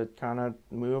want to kind of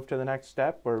move to the next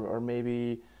step, or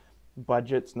maybe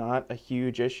budget's not a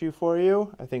huge issue for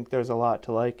you, I think there's a lot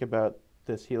to like about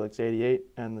this Helix 88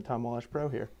 and the Tom Wallisch Pro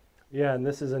here. Yeah, and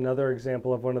this is another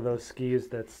example of one of those skis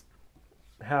that's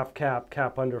half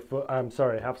cap underfoot,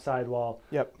 half sidewall,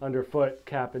 underfoot,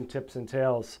 cap and tips and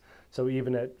tails. So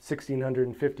even at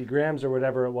 1,650 grams or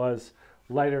whatever it was,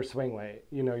 lighter swing weight.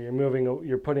 You know,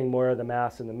 you're putting more of the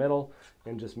mass in the middle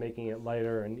and just making it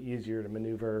lighter and easier to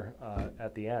maneuver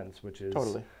at the ends, which is,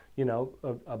 you know,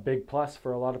 a big plus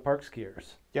for a lot of park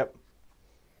skiers. Yep.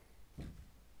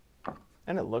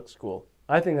 And it looks cool.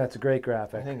 I think that's a great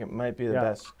graphic. I think it might be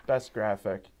the best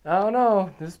graphic. I don't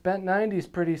know. This bent 90 is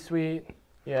pretty sweet.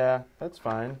 Yeah, that's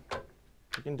fine.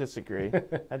 You can disagree.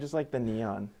 I just like the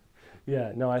neon.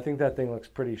 Yeah, no, I think that thing looks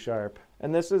pretty sharp.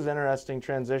 And this is interesting,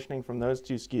 transitioning from those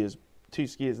two skis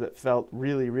that felt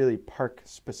really, really park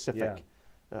specific.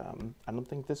 Yeah. I don't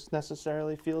think this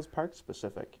necessarily feels park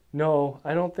specific. No,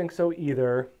 I don't think so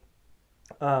either.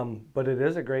 But it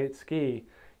is a great ski.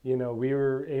 You know, we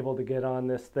were able to get on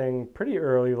this thing pretty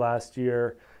early last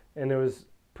year, and it was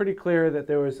pretty clear that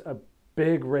there was a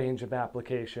big range of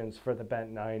applications for the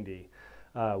Bent 90.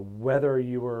 Whether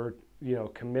you were, you know,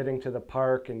 committing to the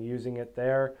park and using it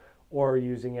there, or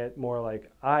using it more like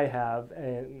I have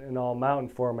in an all mountain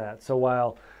format. So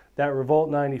while that Revolt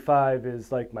 95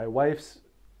 is like my wife's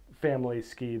family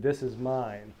ski, this is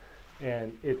mine.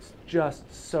 And it's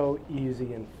just so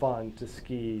easy and fun to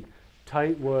ski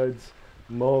tight woods,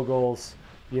 moguls,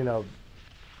 you know,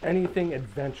 anything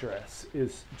adventurous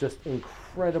is just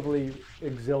incredibly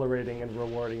exhilarating and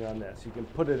rewarding on this. You can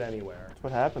put it anywhere. That's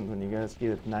what happens when you guys ski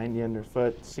with 90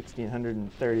 underfoot,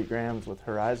 1,630 grams with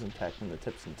Horizon Tech in the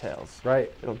tips and tails.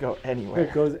 Right. It'll go anywhere.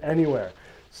 It goes anywhere.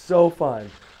 So fun.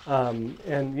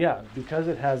 And yeah, because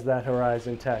it has that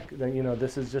Horizon Tech, then, you know,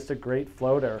 this is just a great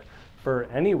floater for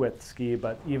any width ski,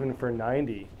 but even for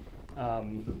 90.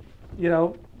 You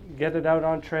know, get it out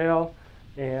on trail,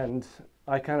 and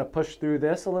I kind of pushed through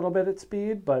this a little bit at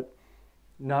speed, but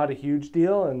not a huge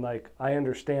deal. And like, I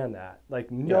understand that. Like,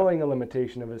 knowing a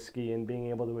limitation of a ski and being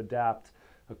able to adapt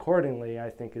accordingly, I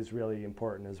think is really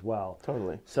important as well.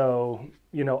 Totally. So,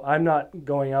 you know, I'm not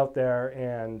going out there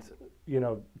and, you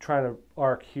know, trying to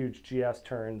arc huge GS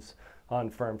turns on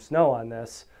firm snow on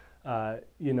this,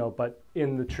 you know, but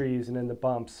in the trees and in the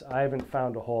bumps, I haven't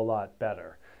found a whole lot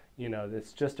better. You know,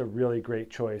 it's just a really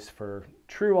great choice for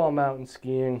true all mountain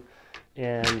skiing.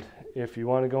 And if you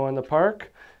want to go in the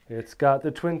park, it's got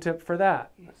the twin tip for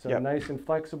that. So nice and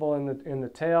flexible in the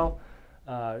tail.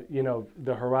 You know,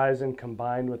 the Horizon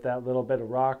combined with that little bit of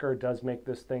rocker does make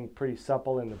this thing pretty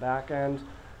supple in the back end.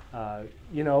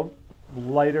 You know,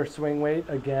 lighter swing weight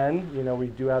again. You know, we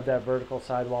do have that vertical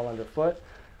sidewall underfoot.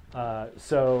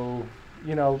 So,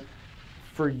 you know,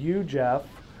 for you, Jeff,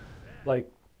 like,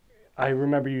 I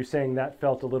remember you saying that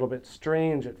felt a little bit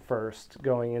strange at first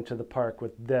going into the park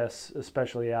with this,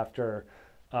 especially after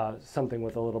something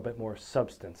with a little bit more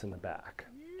substance in the back.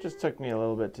 Just took me a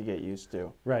little bit to get used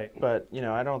to. Right. But, you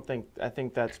know, I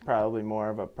think that's probably more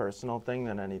of a personal thing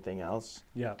than anything else.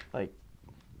 Yeah. Like,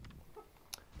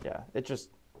 yeah, it just,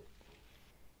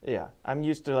 yeah, I'm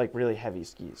used to like really heavy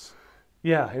skis.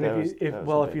 Yeah, and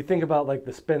if you think about like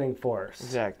the spinning force,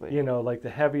 exactly. You know, like the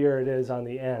heavier it is on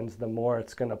the ends, the more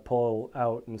it's going to pull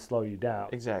out and slow you down.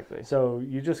 Exactly. So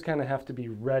you just kind of have to be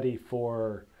ready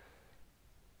for,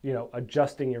 you know,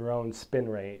 adjusting your own spin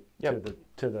rate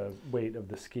to the weight of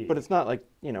the ski. But it's not like,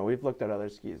 you know, we've looked at other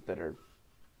skis that are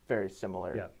very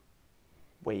similar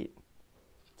weight.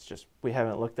 It's just we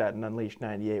haven't looked at an Unleashed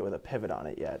 98 with a pivot on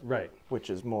it yet. Right. Which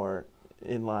is more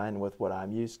in line with what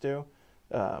I'm used to.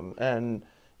 And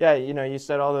yeah, you know, you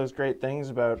said all those great things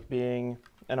about being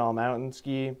an all mountain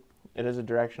ski. It is a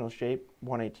directional shape,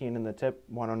 118 in the tip,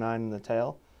 109 in the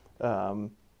tail.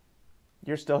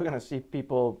 You're still going to see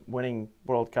people winning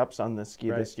World Cups on this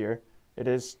ski this year. It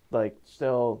is like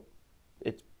still,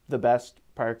 it's the best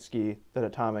park ski that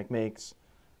Atomic makes,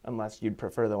 unless you'd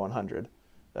prefer the 100.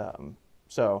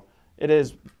 So it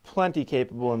is plenty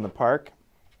capable in the park.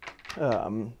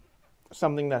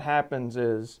 Something that happens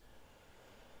is,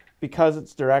 because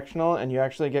it's directional and you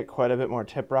actually get quite a bit more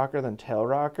tip rocker than tail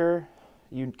rocker,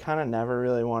 you kind of never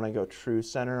really want to go true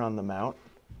center on the mount.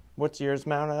 What's yours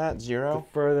mounted at? 0?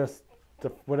 The furthest,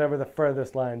 whatever the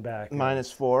furthest line back is.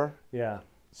 -4? Yeah.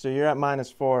 So you're at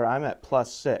 -4, I'm at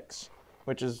 +6,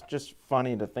 which is just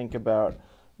funny to think about.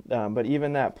 But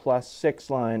even that +6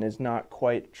 line is not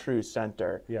quite true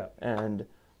center. Yeah. And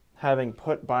having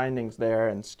put bindings there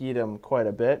and skied them quite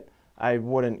a bit, I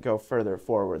wouldn't go further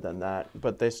forward than that,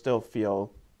 but they still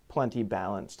feel plenty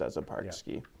balanced as a park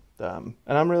ski. And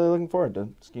I'm really looking forward to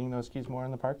skiing those skis more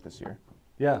in the park this year.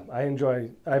 Yeah, I've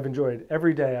enjoyed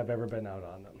every day I've ever been out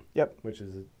on them. Yep. Which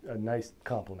is a nice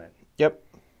compliment. Yep,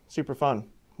 super fun.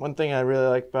 One thing I really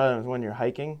like about them is when you're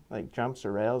hiking, like jumps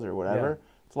or rails or whatever,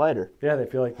 it's lighter. Yeah, they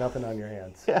feel like nothing on your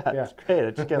hands. Yeah, it's great. I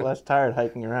just get less tired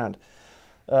hiking around.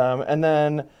 And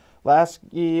then last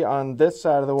ski on this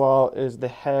side of the wall is the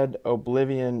Head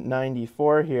Oblivion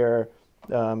 94 here.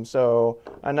 So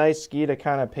a nice ski to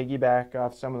kind of piggyback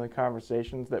off some of the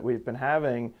conversations that we've been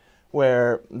having,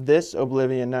 where this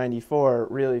Oblivion 94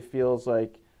 really feels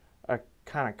like a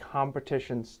kind of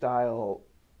competition style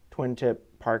twin tip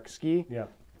park ski. Yeah.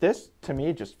 This to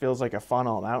me just feels like a fun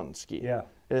all mountain ski. Yeah.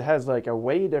 It has like a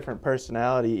way different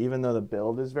personality, even though the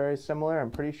build is very similar.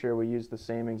 I'm pretty sure we use the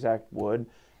same exact wood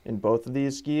in both of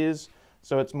these skis.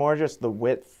 So it's more just the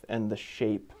width and the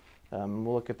shape.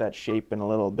 We'll look at that shape in a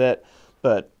little bit.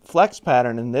 But flex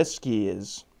pattern in this ski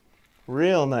is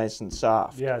real nice and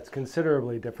soft. Yeah, it's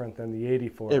considerably different than the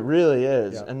 84. It really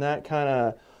is. Yeah. And that kind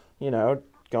of, you know,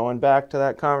 going back to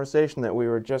that conversation that we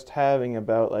were just having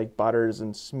about like butters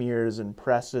and smears and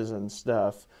presses and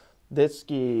stuff, this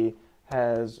ski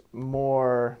has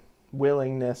more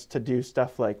willingness to do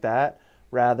stuff like that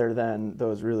rather than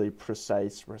those really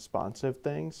precise, responsive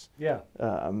things. Yeah.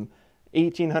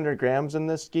 1,800 grams in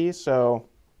this ski, so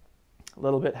a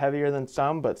little bit heavier than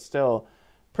some, but still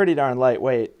pretty darn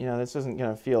lightweight. You know, this isn't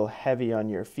going to feel heavy on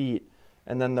your feet.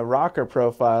 And then the rocker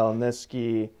profile in this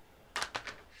ski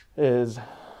is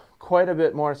quite a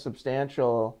bit more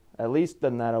substantial, at least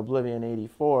than that Oblivion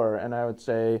 84, and I would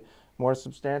say more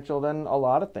substantial than a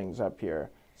lot of things up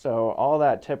here. So all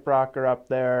that tip rocker up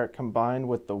there combined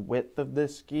with the width of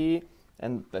this ski,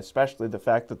 and especially the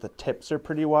fact that the tips are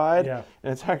pretty wide, and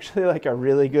it's actually like a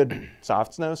really good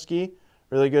soft snow ski,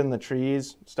 really good in the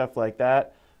trees, stuff like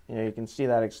that. You know, you can see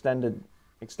that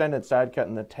extended side cut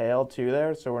in the tail too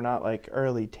there, so we're not like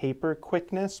early taper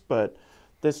quickness, but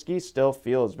this ski still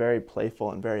feels very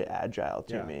playful and very agile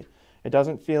to me. It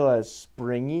doesn't feel as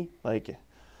springy. Like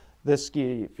this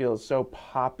ski feels so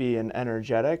poppy and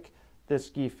energetic. This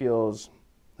ski feels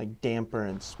like damper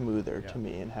and smoother to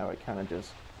me, and how it kind of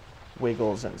just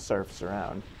wiggles and surfs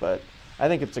around. But I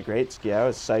think it's a great ski. I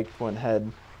was psyched when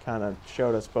Head kind of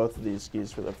showed us both of these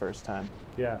skis for the first time.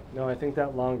 Yeah, no, I think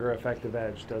that longer effective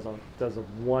edge does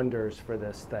wonders for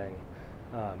this thing.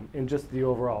 And just the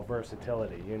overall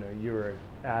versatility, you know, you were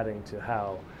adding to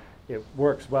how it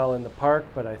works well in the park,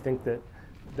 but I think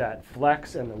that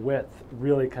flex and the width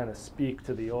really kind of speak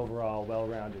to the overall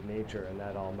well-rounded nature and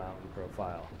that all-mountain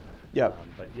profile. Yep.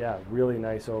 But yeah, really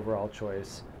nice overall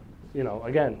choice. You know,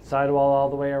 again, sidewall all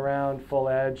the way around, full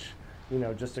edge, you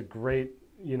know, just a great,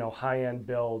 you know, high-end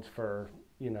build for,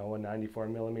 you know, a 94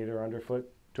 millimeter underfoot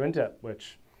twin tip,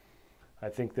 which I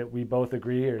think that we both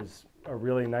agree is a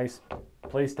really nice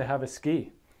place to have a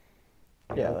ski.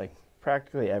 Yeah, like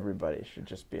practically everybody should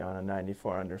just be on a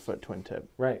 94 underfoot twin tip.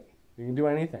 Right. You can do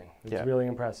anything. It's really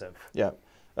impressive. Yeah.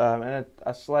 And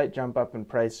a slight jump up in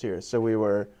price here. So we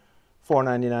were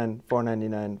 $499,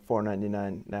 $499,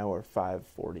 $499. Now we're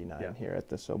 $549 here at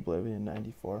this Oblivion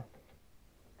 94.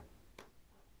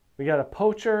 We got a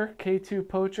Poacher, K2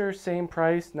 Poacher, same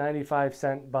price,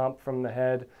 95-cent bump from the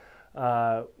Head.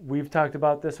 We've talked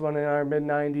about this one in our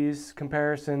mid-90s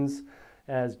comparisons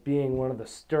as being one of the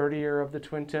sturdier of the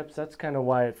twin tips. That's kind of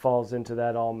why it falls into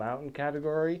that all-mountain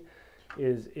category,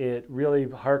 is it really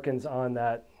harkens on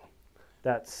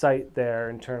that sight there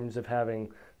in terms of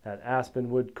having that aspen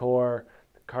wood core,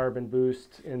 the carbon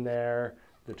boost in there,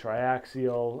 the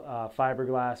triaxial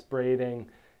fiberglass braiding,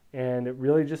 and it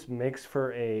really just makes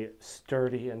for a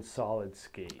sturdy and solid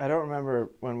ski. I don't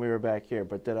remember when we were back here,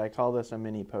 but did I call this a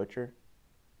mini Poacher?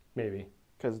 Maybe.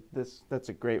 Because that's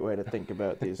a great way to think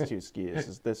about these two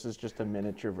skis. This is just a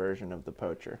miniature version of the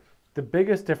Poacher. The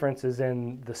biggest difference is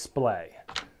in the splay.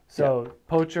 So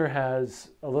Poacher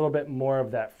has a little bit more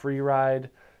of that free ride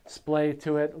splay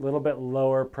to it, a little bit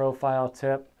lower profile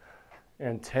tip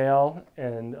and tail,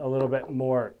 and a little bit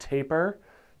more taper.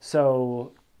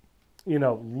 So, you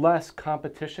know, less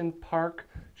competition park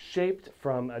shaped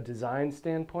from a design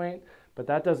standpoint, but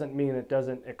that doesn't mean it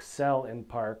doesn't excel in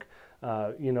park.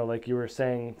 You know, like you were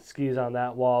saying, skis on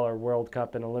that wall are World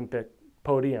Cup and Olympic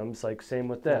podiums, like same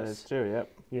with this. That is too,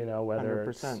 yep. You know, whether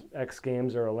 100%. It's X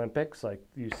Games or Olympics, like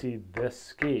you see this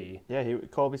ski. Yeah,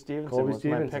 Colby Stevenson was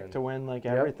my pick to win like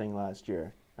everything last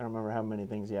year. I don't remember how many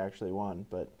things he actually won,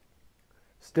 but...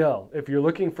 Still, if you're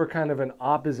looking for kind of an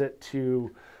opposite to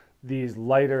these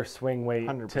lighter swing weight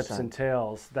 100%. tips and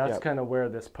tails. That's Yep. kind of where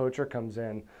this Poacher comes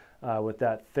in with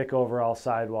that thick overall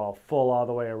sidewall, full all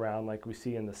the way around like we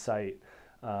see in the sight,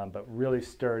 but really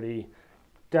sturdy.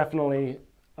 Definitely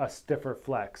a stiffer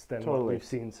flex than what we've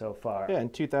seen so far. Yeah,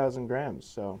 and 2,000 grams,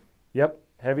 so. Yep,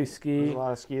 heavy ski. There's a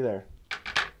lot of ski there.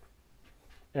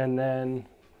 And then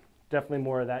definitely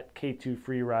more of that K2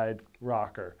 free ride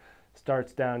rocker.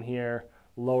 Starts down here,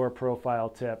 lower profile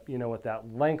tip. You know, with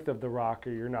that length of the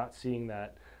rocker, you're not seeing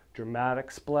that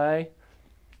dramatic splay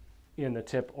in the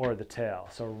tip or the tail.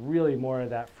 So really more of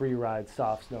that free ride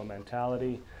soft snow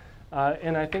mentality.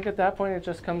 And I think at that point it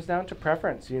just comes down to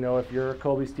preference. You know, if you're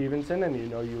Colby Stevenson and you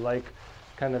know you like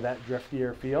kind of that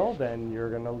driftier feel, then you're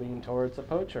going to lean towards a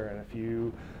Poacher. And if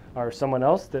you are someone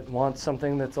else that wants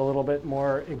something that's a little bit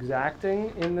more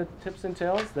exacting in the tips and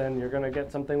tails, then you're going to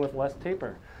get something with less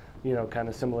taper. You know, kind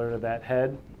of similar to that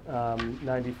Head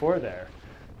 94 there.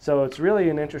 So it's really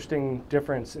an interesting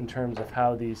difference in terms of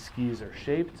how these skis are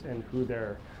shaped and who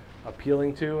they're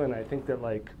appealing to. And I think that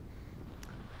like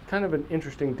kind of an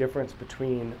interesting difference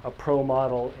between a pro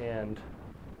model and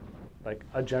like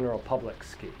a general public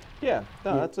ski. Yeah,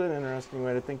 no, that's an interesting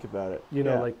way to think about it. You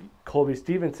know, like Colby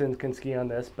Stevenson can ski on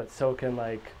this, but so can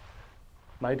like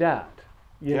my dad.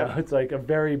 You know, it's like a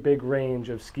very big range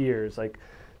of skiers. Like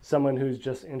someone who's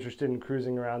just interested in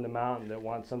cruising around the mountain that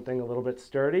wants something a little bit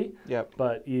sturdy,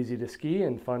 but easy to ski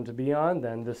and fun to be on,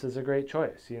 then this is a great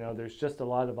choice. You know, there's just a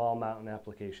lot of all mountain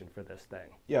application for this thing.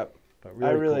 Yep. But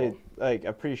really I really cool. like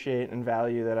appreciate and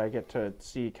value that I get to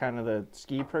see kind of the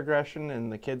ski progression in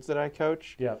the kids that I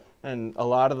coach. Yep. And a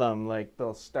lot of them, like,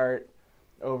 they'll start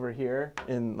over here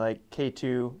in like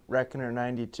K2 Reckoner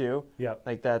 92. Yep.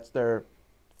 Like that's their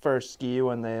first ski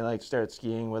when they like start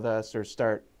skiing with us or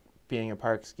start being a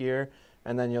park skier.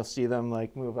 And then you'll see them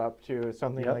like move up to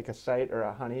something like a Sight or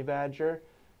a Honey Badger.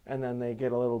 And then they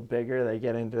get a little bigger. They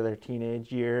get into their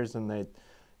teenage years and they,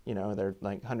 you know, they're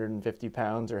like 150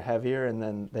 pounds or heavier. And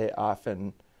then they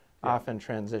often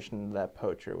transition to that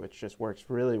Poacher, which just works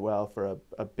really well for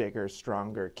a bigger,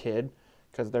 stronger kid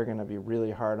because they're going to be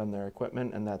really hard on their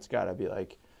equipment. And that's got to be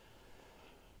like,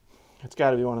 it's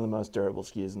got to be one of the most durable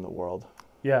skis in the world.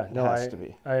 Yeah, It has to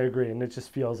be. I agree. And it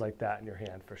just feels like that in your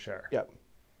hand for sure. Yep.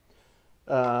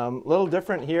 Little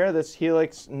different here, this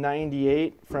Helix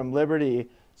 98 from Liberty.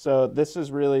 So this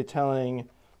is really telling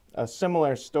a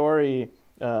similar story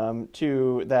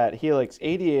to that Helix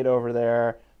 88 over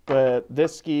there, but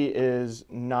this ski is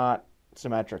not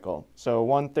symmetrical. So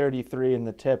 133 in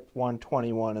the tip,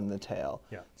 121 in the tail.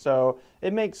 Yeah. So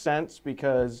it makes sense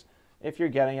because if you're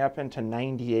getting up into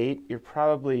 98, you're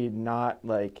probably not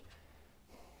like,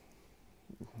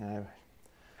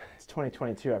 it's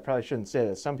 2022, I probably shouldn't say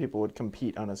this. Some people would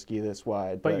compete on a ski this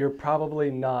wide. But you're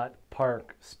probably not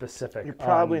park specific. You're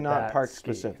probably not park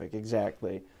specific,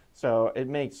 exactly. So it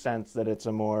makes sense that it's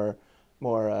a more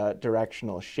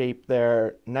directional shape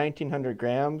there. 1,900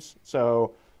 grams,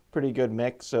 so pretty good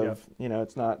mix of, you know,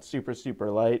 it's not super, super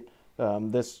light.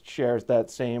 This shares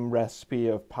that same recipe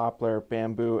of poplar,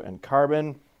 bamboo, and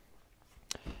carbon.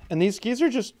 And these skis are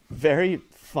just very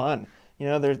fun. You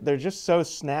know, they're just so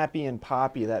snappy and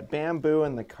poppy. That bamboo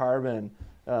and the carbon.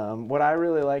 What I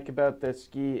really like about this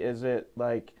ski is it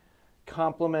like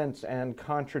complements and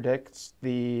contradicts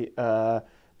the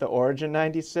Origin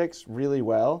 96 really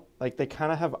well. Like they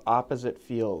kind of have opposite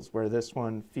feels, where this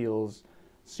one feels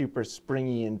super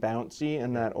springy and bouncy,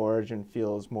 and that Origin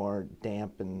feels more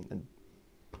damp and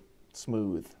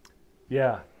smooth.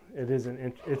 Yeah, it is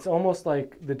it's almost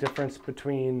like the difference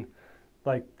between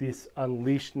like this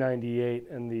Unleashed 98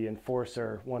 and the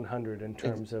Enforcer 100 in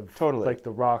terms of like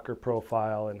the rocker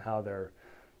profile and how they're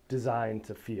designed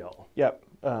to feel. Yep.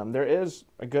 There is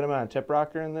a good amount of tip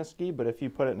rocker in this ski, but if you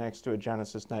put it next to a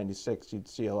Genesis 96, you'd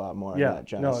see a lot more in that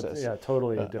Genesis. No,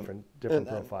 totally a different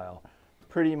profile.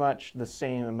 Pretty much the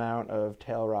same amount of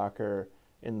tail rocker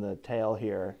in the tail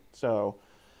here. So,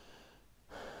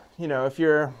 you know,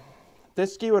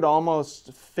 this ski would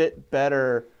almost fit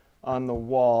better on the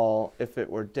wall if it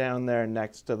were down there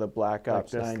next to the Black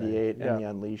Ops 98 and the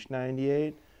Unleashed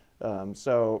 98.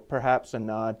 So perhaps a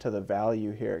nod to the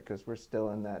value here because we're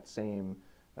still in that same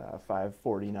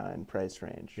 $549 price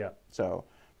range. Yeah. So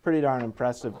pretty darn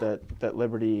impressive that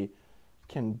Liberty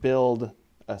can build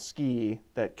a ski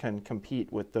that can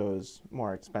compete with those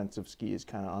more expensive skis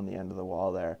kind of on the end of the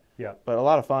wall there. Yeah. But a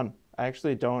lot of fun. I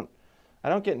actually don't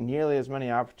get nearly as many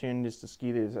opportunities to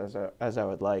ski these as I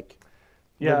would like.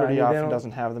 Yeah, Liberty often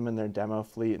doesn't have them in their demo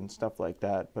fleet and stuff like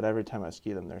that, but every time I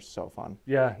ski them, they're so fun.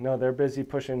 Yeah, no, they're busy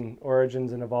pushing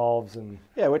Origins and Evolves, and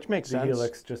which makes sense. The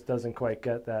Helix just doesn't quite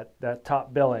get that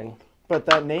top billing. but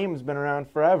that name's been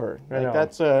around forever. Like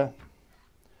that's a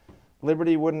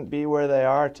Liberty wouldn't be where they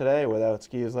are today without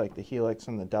skis like the Helix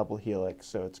and the double Helix.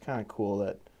 So it's kind of cool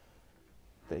that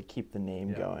they keep the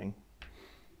name going.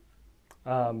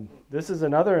 This is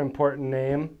another important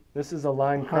name. This is a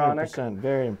Line Chronic. 100%,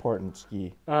 very important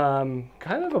ski. Kind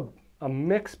of a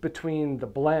mix between the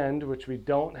Blend, which we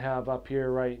don't have up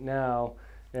here right now,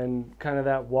 and kind of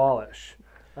that Wallisch.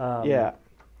 Yeah.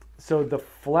 So the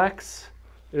Flex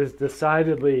is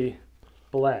decidedly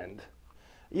Blend.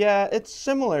 Yeah, it's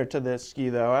similar to this ski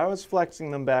though. I was flexing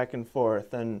them back and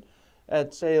forth, and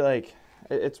I'd say like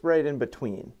it's right in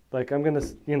between. Like I'm gonna,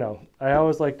 you know, I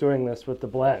always like doing this with the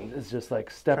Blend. It's just like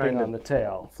stepping on the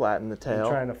tail, flatten the tail, and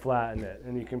trying to flatten it,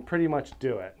 and you can pretty much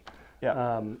do it.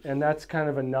 Yeah. And that's kind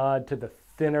of a nod to the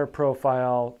thinner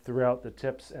profile throughout the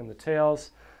tips and the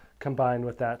tails, combined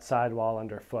with that sidewall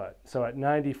underfoot. So at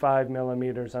 95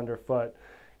 millimeters underfoot,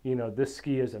 you know, this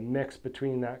ski is a mix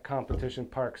between that competition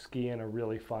park ski and a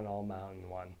really fun all-mountain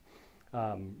one.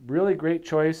 Really great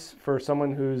choice for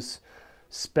someone who's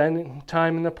spending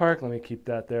time in the park. Let me keep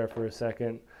that there for a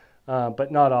second,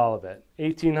 but not all of it.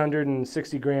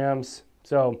 1,860 grams,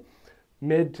 so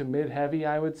mid to mid-heavy,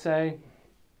 I would say.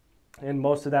 And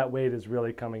most of that weight is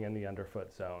really coming in the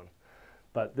underfoot zone.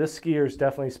 But this skier is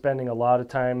definitely spending a lot of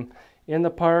time in the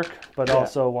park, but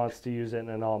also wants to use it in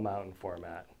an all-mountain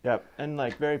format. Yep, and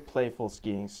like very playful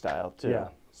skiing style too. Yeah.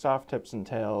 Soft tips and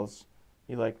tails.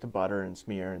 You like to butter and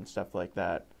smear and stuff like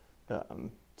that.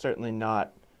 Certainly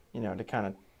not, you know, to kind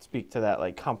of speak to that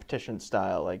like competition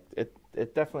style. Like it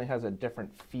definitely has a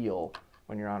different feel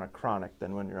when you're on a Chronic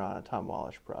than when you're on a Tom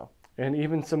Wallisch Pro. And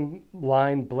even some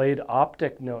line blade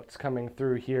optic notes coming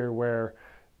through here where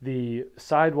the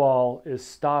sidewall is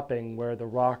stopping where the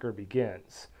rocker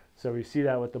begins. So we see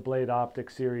that with the Blade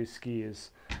Optic Series skis,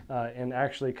 and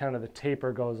actually kind of the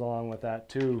taper goes along with that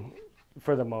too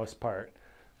for the most part.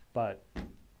 But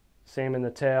same in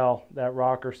the tail, that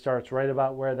rocker starts right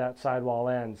about where that sidewall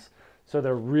ends. So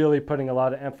they're really putting a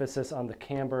lot of emphasis on the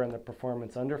camber and the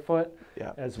performance underfoot,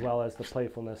 as well as the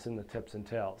playfulness in the tips and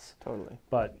tails. Totally.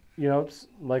 But, you know,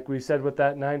 like we said with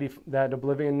that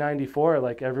Oblivion 94,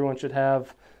 like everyone should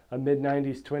have a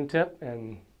mid-90s twin tip,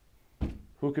 and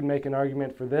who could make an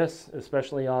argument for this,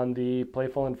 especially on the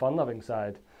playful and fun-loving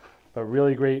side? But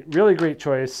really great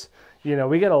choice. You know,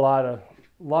 we get a lot of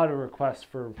requests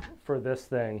for this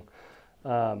thing,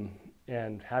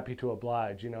 and happy to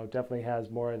oblige. You know, definitely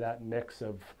has more of that mix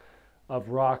of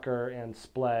rocker and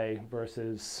splay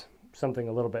versus something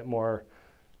a little bit more,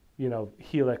 you know,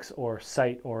 Helix or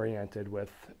sight oriented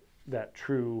with that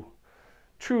true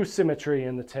symmetry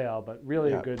in the tail, but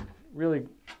really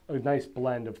a nice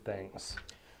blend of things.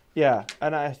 Yeah,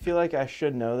 and I feel like I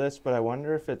should know this, but I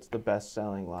wonder if it's the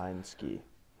best-selling line ski.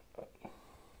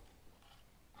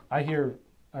 I feel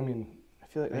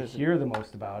like I hear the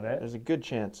most about it. There's a good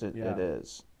chance it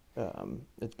is.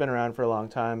 It's been around for a long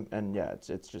time, and yeah,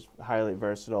 it's just highly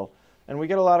versatile. And we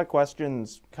get a lot of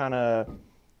questions, kind of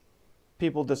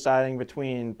people deciding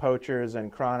between Poachers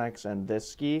and Chronics and this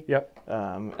ski. Yep.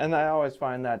 And I always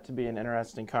find that to be an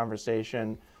interesting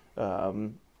conversation.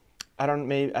 I'm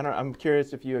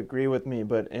curious if you agree with me,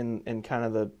 but in kind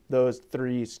of those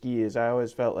three skis, I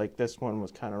always felt like this one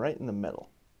was kind of right in the middle.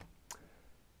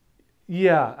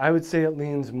 Yeah, I would say it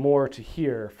leans more to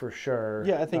here for sure.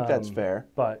 Yeah, I think that's fair.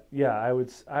 But yeah,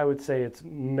 I would say it's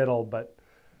middle, but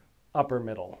upper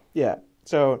middle. Yeah,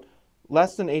 so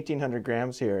less than 1,800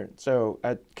 grams here, so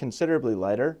considerably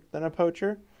lighter than a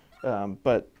Poacher,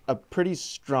 but a pretty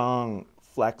strong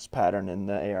flex pattern in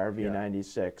the ARV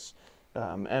 96.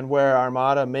 And where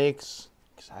Armada makes,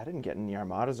 because I didn't get any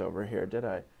Armadas over here, did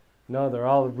I? No, they're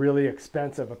all really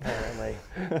expensive apparently.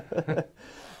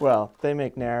 Well, they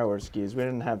make narrower skis. We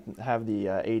didn't have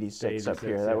the 86 up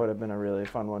here. That would have been a really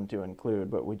fun one to include,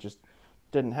 but we just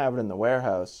didn't have it in the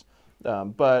warehouse.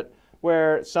 But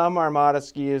where some Armada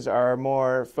skis are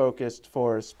more focused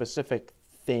for specific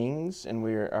things, and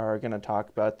we are going to talk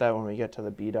about that when we get to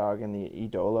the BDog and the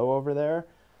Edollo over there,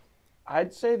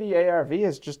 I'd say the ARV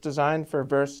is just designed for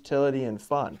versatility and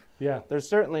fun. Yeah. There's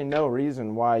certainly no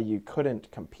reason why you couldn't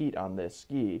compete on this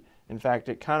ski. In fact,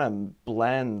 it kind of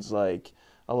blends like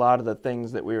a lot of the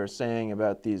things that we were saying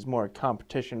about these more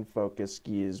competition-focused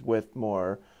skis with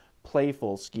more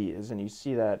playful skis, and you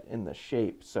see that in the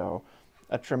shape. So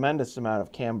a tremendous amount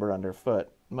of camber underfoot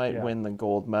might win the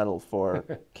gold medal for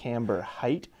camber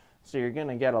height. So you're going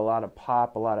to get a lot of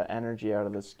pop, a lot of energy out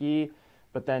of the ski,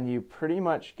 but then you pretty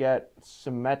much get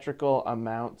symmetrical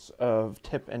amounts of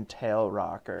tip and tail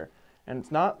rocker. And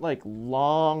it's not like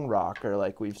long rocker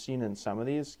like we've seen in some of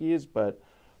these skis, but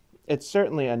it's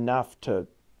certainly enough to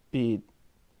be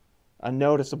a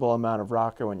noticeable amount of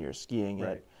rocker when you're skiing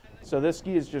it. So this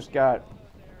ski has just got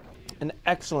an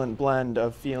excellent blend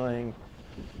of feeling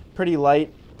pretty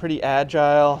light, pretty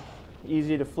agile,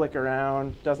 easy to flick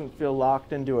around, doesn't feel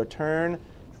locked into a turn,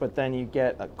 but then you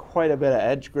get quite a bit of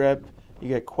edge grip. You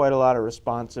get quite a lot of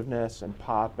responsiveness and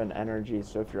pop and energy.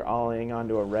 So if you're ollieing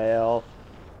onto a rail,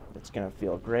 it's going to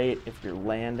feel great. If you're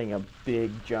landing a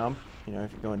big jump, you know,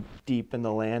 if you're going deep in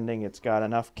the landing, it's got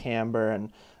enough camber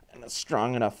and a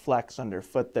strong enough flex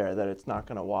underfoot there that it's not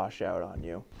going to wash out on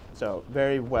you. So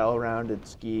very well-rounded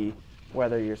ski,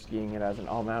 whether you're skiing it as an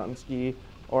all-mountain ski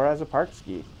or as a park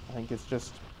ski. I think it's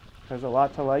just, there's a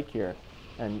lot to like here.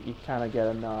 And you kind of get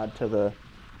a nod to the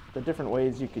different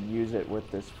ways you could use it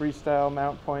with this freestyle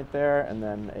mount point there, and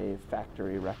then a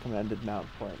factory recommended mount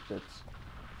point that's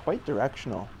quite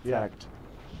directional. In fact,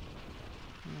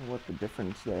 I don't know what the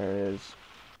difference there is.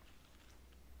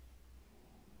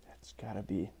 It's got to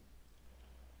be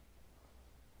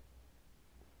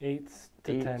 8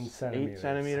 to 10 centimeters. 8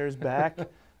 centimeters back.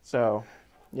 So,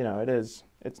 you know, it's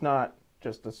not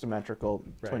just a symmetrical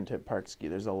twin tip park ski.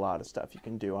 There's a lot of stuff you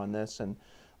can do on this, and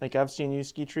like I've seen you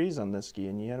ski trees on this ski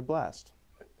and you had a blast.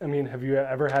 I mean, have you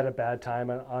ever had a bad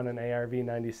time on an ARV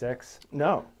 96?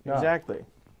 No, exactly.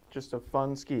 Just a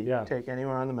fun ski. Take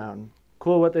anywhere on the mountain.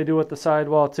 Cool what they do with the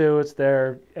sidewall too. It's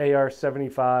their AR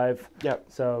 75. Yep.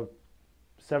 So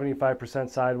 75%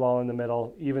 sidewall in the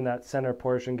middle. Even that center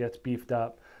portion gets beefed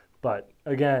up. But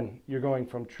again, you're going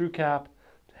from true cap,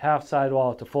 half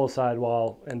sidewall to full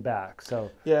sidewall and back.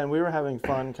 So yeah, and we were having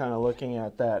fun kind of looking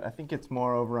at that. I think it's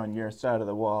more over on your side of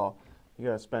the wall. You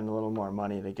got to spend a little more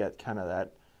money to get kind of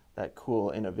that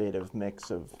cool, innovative mix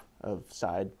of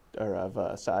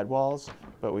sidewalls.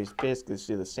 But we basically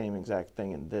see the same exact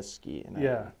thing in this ski, and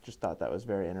I just thought that was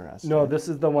very interesting. No, this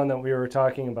is the one that we were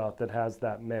talking about that has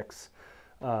that mix.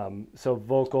 So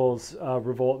Volkl's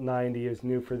Revolt 90 is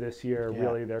new for this year.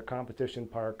 Really, their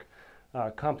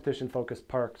competition-focused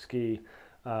park ski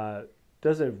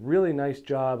does a really nice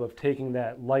job of taking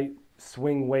that light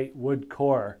swing weight wood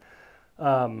core.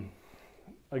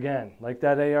 Again, like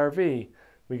that ARV,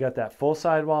 we got that full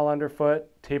sidewall underfoot,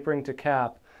 tapering to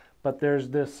cap, but there's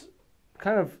this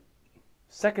kind of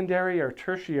secondary or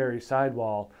tertiary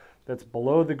sidewall that's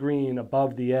below the green,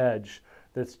 above the edge,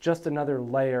 that's just another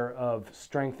layer of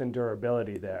strength and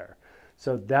durability there.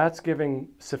 So that's giving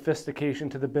sophistication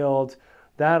to the build.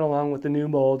 That, along with the new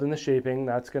mold and the shaping,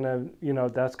 that's gonna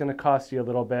cost you a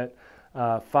little bit,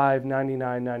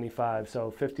 $599.95,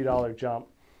 so $50 jump.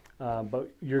 But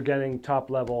you're getting top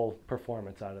level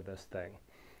performance out of this thing.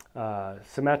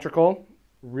 Symmetrical,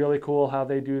 really cool how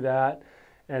they do that.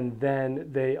 And then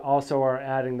they also are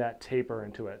adding that taper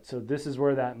into it. So this is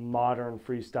where that modern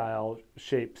freestyle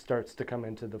shape starts to come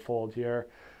into the fold here.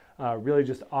 Really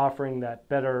just offering that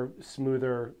better,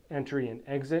 smoother entry and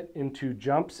exit into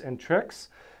jumps and tricks.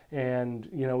 And,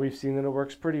 you know, we've seen that it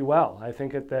works pretty well. I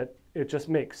think that it just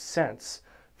makes sense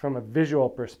from a visual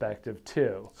perspective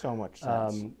too. So much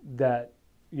sense. That,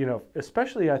 you know,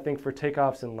 especially I think for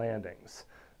takeoffs and landings,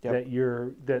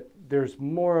 that there's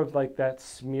more of like that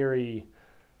smeary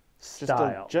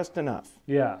style. Just enough.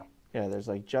 Yeah. Yeah, there's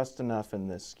like just enough in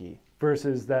this ski.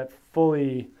 Versus that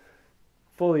fully,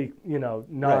 you know,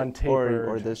 non-tapered.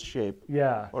 Or this shape.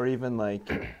 Yeah. Or even like,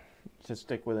 to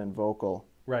stick within Volkl.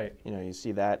 Right. You know, you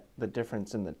see the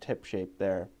difference in the tip shape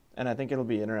there. And I think it'll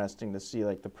be interesting to see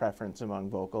like the preference among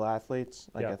Volkl athletes.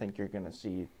 Like I think you're going to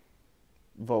see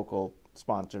Volkl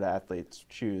sponsored athletes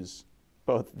choose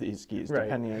both of these skis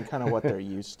depending on kind of what they're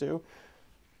used to.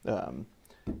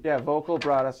 Yeah, Volkl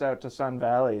brought us out to Sun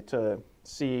Valley to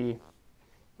see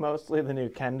mostly the new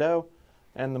Kendo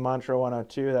and the Mantra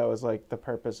 102. That was like the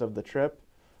purpose of the trip.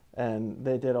 And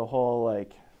they did a whole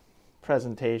like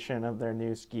presentation of their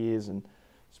new skis and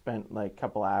spent like a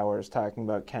couple hours talking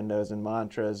about Kendos and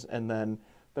Mantras. And then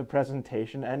the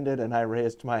presentation ended and I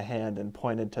raised my hand and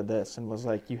pointed to this and was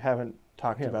like, you haven't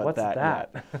talked about that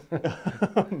yet.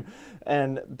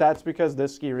 And that's because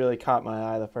this ski really caught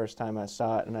my eye the first time I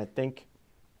saw it. And I think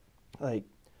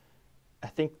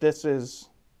this is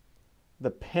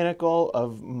the pinnacle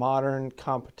of modern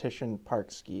competition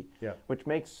park ski, which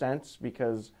makes sense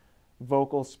because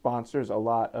Volkl sponsors a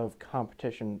lot of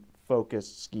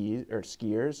competition-focused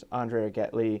skiers. Andrea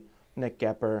Getley, Nick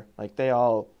Gepper, like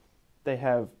they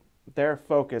have their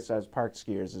focus as park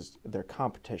skiers is their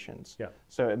competitions. Yeah.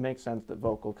 So it makes sense that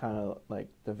Volkl kind of like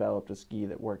developed a ski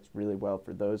that works really well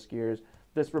for those skiers.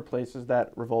 This replaces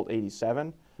that Revolt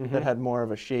 87 that had more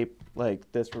of a shape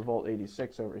like this Revolt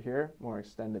 86 over here, more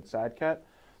extended side cut.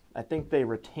 I think they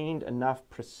retained enough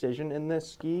precision in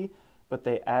this ski, but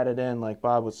they added in, like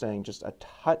Bob was saying, just a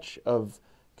touch of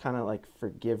kind of like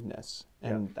forgiveness.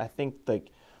 And I think like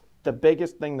the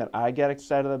biggest thing that I get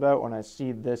excited about when I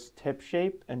see this tip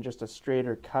shape and just a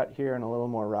straighter cut here and a little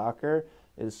more rocker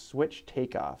is switch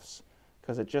takeoffs,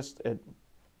 because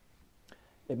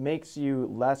it makes you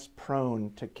less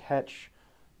prone to catch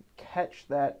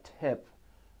that tip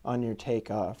on your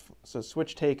takeoff. So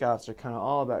switch takeoffs are kind of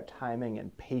all about timing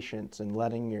and patience and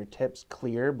letting your tips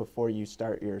clear before you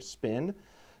start your spin.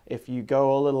 If you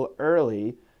go a little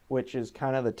early, which is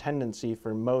kind of the tendency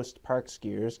for most park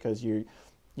skiers, because you're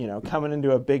coming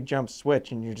into a big jump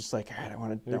switch and you're just like, all right, I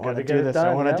want to do this,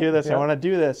 I want to do this, I want to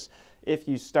do this. If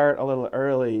you start a little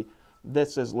early,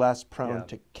 this is less prone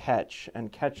to catch,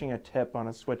 and catching a tip on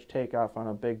a switch takeoff on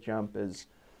a big jump it's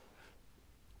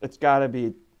got to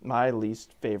be my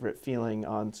least favorite feeling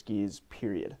on skis,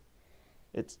 period.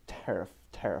 It's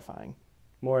terrifying.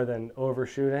 More than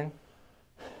overshooting?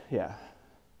 Yeah.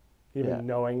 Even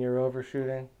knowing you're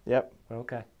overshooting? Yep.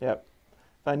 Okay. Yep.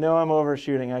 If I know I'm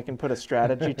overshooting, I can put a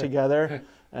strategy together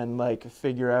and like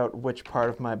figure out which part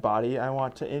of my body I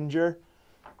want to injure.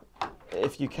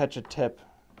 If you catch a tip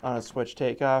on a switch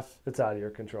takeoff, it's out of your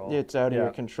control. It's out of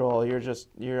your control.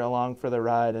 You're along for the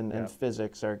ride, and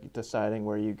physics are deciding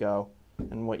where you go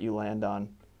and what you land on.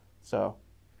 So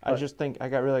I just think I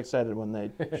got really excited when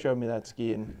they showed me that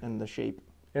ski and the shape.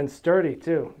 And sturdy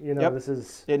too. This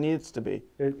is... It needs to be.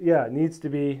 It needs to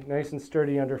be nice and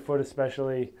sturdy underfoot,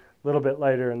 especially a little bit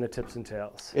lighter in the tips and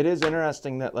tails. It is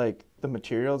interesting that like the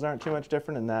materials aren't too much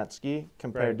different in that ski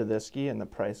compared to this ski, and the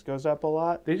price goes up a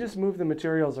lot. They just move the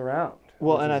materials around.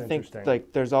 Well, and I think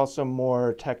like there's also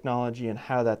more technology in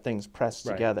how that thing's pressed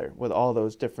together with all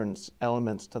those different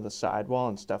elements to the sidewall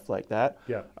and stuff like that.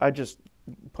 Yeah.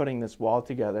 Putting this wall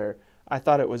together, I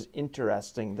thought it was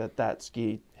interesting that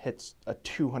ski hits a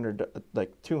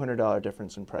 $200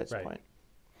 difference in price point.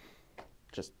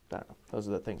 Just, I don't know. Those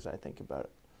are the things I think about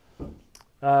it.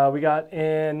 We got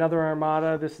another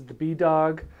Armada. This is the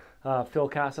BDog, Phil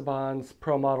Casabon's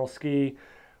Pro Model ski.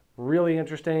 Really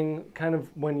interesting. Kind of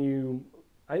when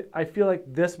I feel like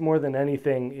this more than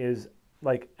anything is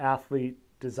like athlete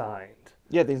designed.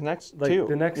 Yeah, these next like two.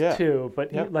 The next two,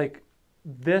 but like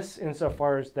this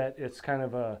insofar as that it's kind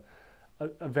of a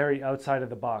very outside of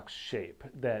the box shape,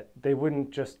 that they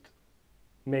wouldn't just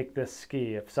make this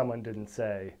ski if someone didn't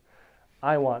say,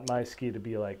 I want my ski to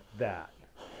be like that.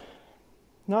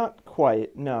 Not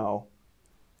quite, no.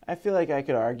 I feel like I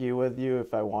could argue with you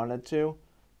if I wanted to,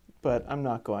 but I'm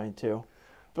not going to.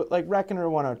 But like Reckoner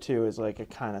 102 is like a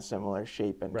kind of similar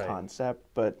shape and concept,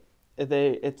 but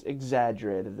it's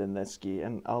exaggerated in this ski,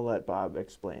 and I'll let Bob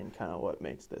explain kind of what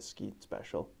makes this ski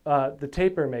special. The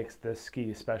taper makes this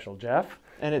ski special, Jeff.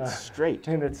 And it's straight.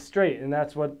 And it's straight, and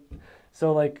that's what,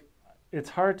 so like, it's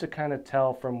hard to kind of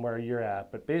tell from where you're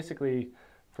at, but basically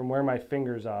from where my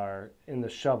fingers are in the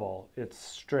shovel, it's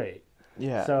straight.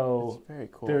 Yeah, so it's very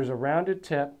cool. There's a rounded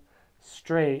tip,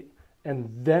 straight, and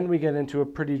then we get into a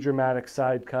pretty dramatic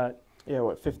side cut. Yeah,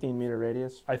 what, 15-meter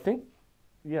radius? I think,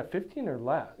 15 or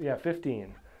less. Yeah,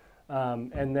 15.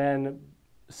 And then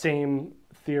same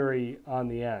theory on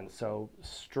the end. So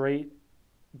straight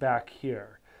back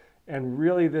here. And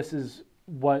really this is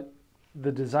what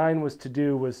the design was to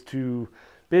do, was to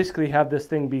basically have this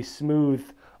thing be smooth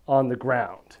on the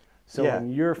ground. So when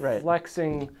you're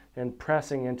flexing and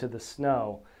pressing into the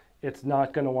snow, it's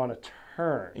not going to want to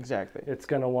turn. Exactly. It's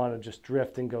going to want to just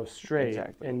drift and go straight.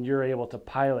 Exactly. And you're able to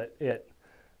pilot it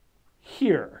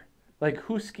here. Like,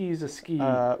 who skis a ski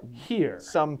here?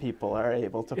 Some people are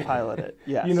able to pilot it,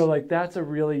 yes. Like, that's a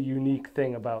really unique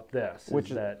thing about this. Which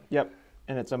is that... Yep,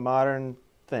 and it's a modern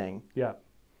thing. Yeah.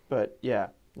 But, yeah,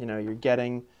 you're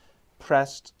getting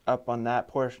pressed up on that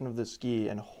portion of the ski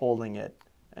and holding it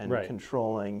and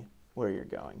controlling where you're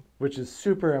going. Which is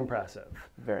super impressive.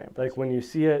 Very impressive. Like, when you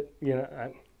see it,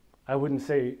 I wouldn't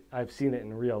say I've seen it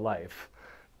in real life,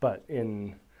 but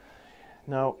in...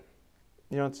 No.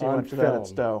 You don't see much of that at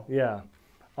Stowe. Yeah.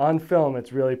 On film,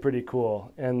 it's really pretty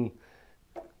cool. And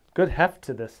good heft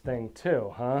to this thing,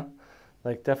 too, huh?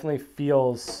 Like, definitely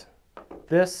feels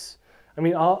this. I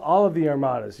mean, all of the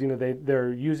Armadas,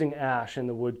 they're using ash in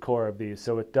the wood core of these,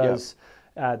 so it does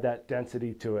add that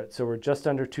density to it. So we're just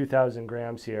under 2,000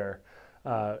 grams here.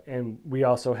 And we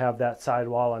also have that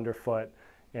sidewall underfoot.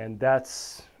 And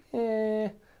that's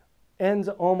ends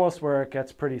almost where it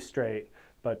gets pretty straight,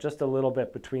 but just a little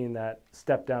bit between that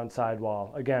step-down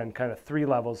sidewall. Again, kind of 3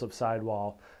 levels of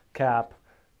sidewall, cap,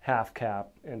 half cap,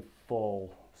 and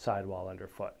full sidewall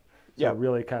underfoot. So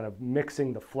really kind of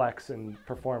mixing the flex and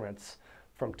performance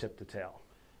from tip to tail.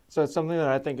 So something that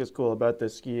I think is cool about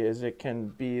this ski is it can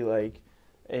be like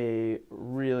a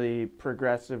really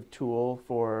progressive tool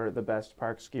for the best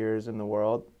park skiers in the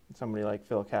world. somebody like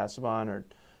Phil Casabon or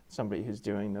somebody who's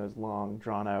doing those long,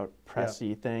 drawn-out,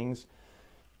 pressy things.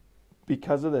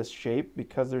 Because of this shape,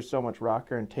 because there's so much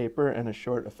rocker and taper and a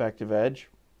short, effective edge,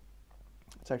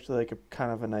 it's actually like a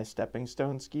kind of a nice stepping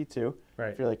stone ski too. Right.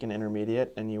 If you're like an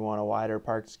intermediate and you want a wider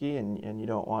park ski and you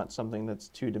don't want something that's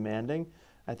too demanding,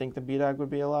 I think the BDog would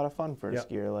be a lot of fun for a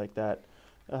skier like that.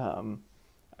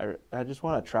 I just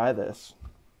want to try this.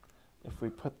 If we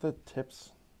put the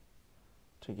tips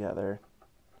together,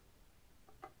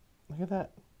 look at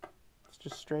that. It's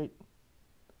just straight.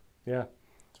 Yeah.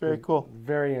 It's very cool.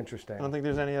 Very interesting. I don't think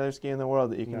there's any other ski in the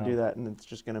world that you can do that, and it's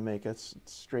just going to make a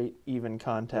straight, even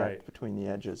contact between the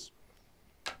edges.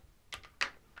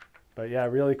 But yeah,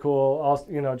 really cool. Also,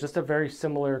 you know, just a very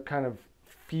similar kind of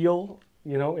feel,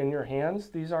 you know, in your hands,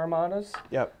 these Armadas.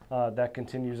 Yep. That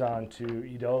continues on to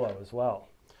Edollo as well.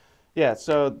 Yeah,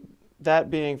 so that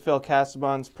being Phil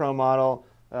Casabon's pro model,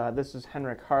 this is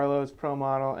Henrik Harlow's pro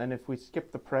model, and if we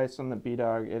skip the price on the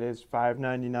BDog, it is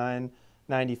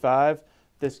 $599.95.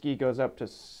 This ski goes up to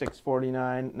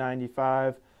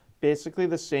 $649.95. Basically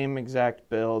the same exact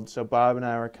build. So Bob and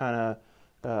I were kind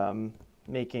of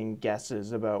making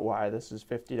guesses about why this is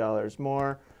 $50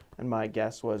 more, and my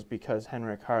guess was because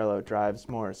Henrik Harlow drives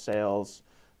more sales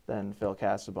than Phil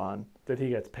Casabon. That he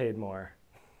gets paid more.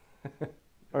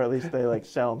 Or at least they like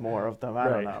sell more of them. I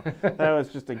don't know. That was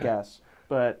just a guess.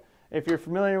 But if you're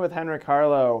familiar with Henrik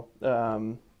Harlow,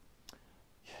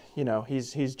 you know,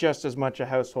 he's just as much a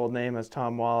household name as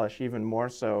Tom Wallisch, even more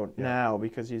so now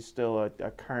because he's still a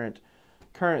current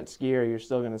skier. You're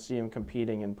still going to see him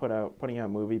competing and putting out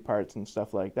movie parts and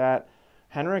stuff like that.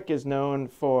 Henrik is known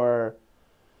for,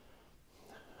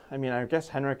 I mean, I guess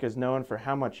Henrik is known for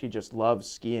how much he just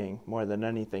loves skiing more than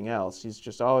anything else. He's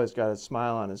just always got a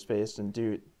smile on his face and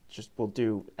will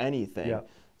do anything. Yeah.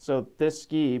 So this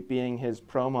ski, being his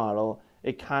pro model,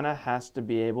 it kind of has to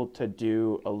be able to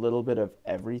do a little bit of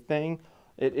everything.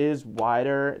 It is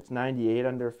wider. It's 98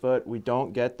 underfoot. We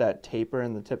don't get that taper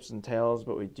in the tips and tails,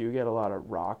 but we do get a lot of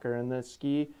rocker in this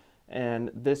ski. And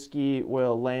this ski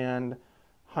will land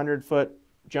 100-foot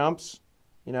jumps,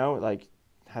 you know, like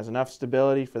has enough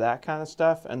stability for that kind of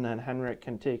stuff. And then Henrik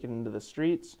can take it into the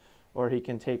streets, or he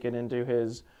can take it into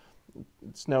his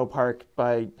snow park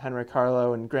by Henrik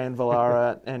Harlow and Grand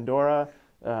Villara, Andorra,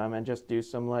 and just do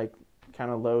some like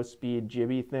kind of low speed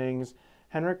jibby things.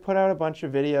 Henrik put out a bunch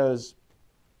of videos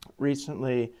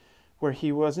recently where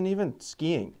he wasn't even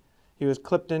skiing. He was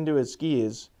clipped into his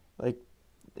skis like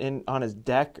on his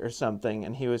deck or something,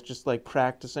 and he was just like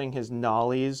practicing his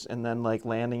nollies and then like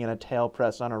landing in a tail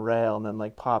press on a rail and then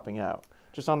like popping out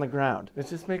just on the ground. It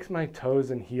just makes my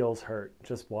toes and heels hurt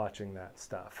just watching that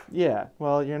stuff. Yeah,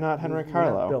 well, you're not Henrik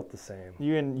Harlow. Not built the same.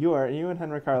 You and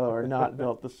Henrik Harlow are not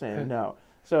built the same. No.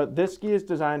 So this ski is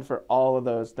designed for all of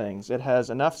those things. It has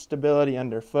enough stability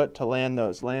underfoot to land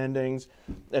those landings.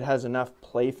 It has enough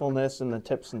playfulness in the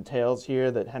tips and tails here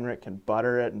that Henrik can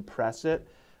butter it and press it.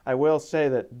 I will say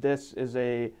that this is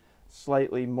a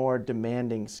slightly more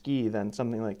demanding ski than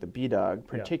something like the BDog,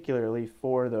 particularly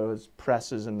for those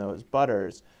presses and those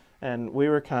butters. And we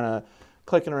were kind of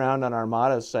clicking around on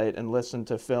Armada's site and listened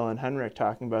to Phil and Henrik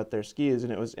talking about their skis,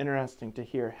 and it was interesting to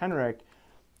hear Henrik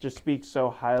just speak so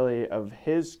highly of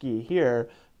his ski here,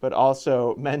 but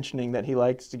also mentioning that he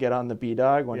likes to get on the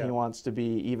BDog when he wants to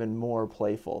be even more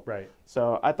playful. Right.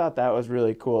 So I thought that was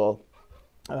really cool.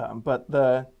 But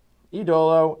the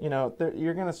Edollo, you know,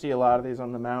 you're going to see a lot of these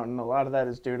on the mountain. A lot of that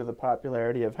is due to the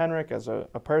popularity of Henrik as a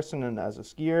person and as a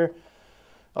skier.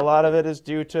 A lot of it is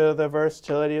due to the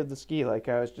versatility of the ski, like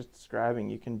I was just describing.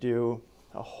 You can do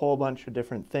a whole bunch of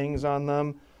different things on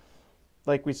them.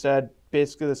 Like we said,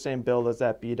 basically the same build as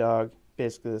that BDog,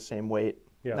 basically the same weight,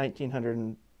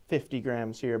 1,950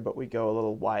 grams here, but we go a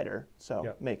little wider, so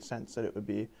it makes sense that it would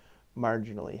be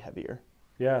marginally heavier.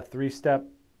 Yeah, 3-step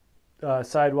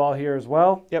sidewall here as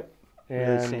well. Yep,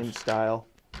 and the same style.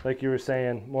 Like you were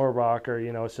saying, more rocker,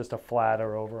 you know, it's just a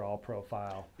flatter overall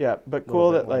profile. Yeah, but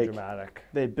cool that like dramatic.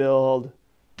 They build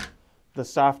the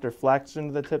softer flex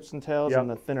into the tips and tails and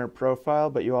the thinner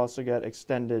profile, but you also get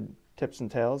extended tips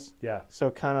and tails. Yeah. So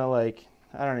kind of like,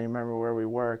 I don't even remember where we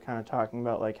were, kind of talking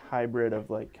about like hybrid of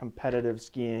like competitive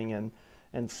skiing and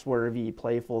swervy,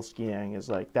 playful skiing is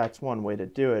like, that's one way to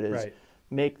do it, is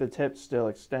make the tips still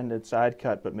extended side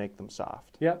cut, but make them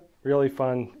soft. Yep, really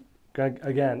fun.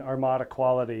 Again, Armada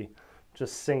quality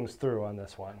just sings through on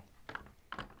this one.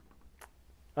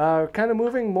 Kind of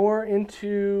moving more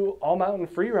into all-mountain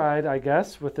freeride, I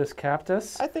guess, with this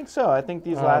Captis. I think so. I think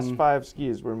these last 5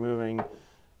 skis were moving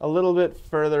a little bit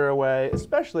further away,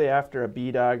 especially after a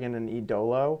BDog and an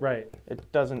Edollo. Right.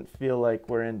 It doesn't feel like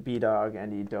we're in BDog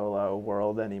and Edollo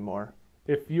world anymore.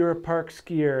 if you're a park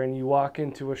skier and you walk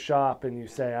into a shop and you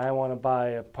say, I want to buy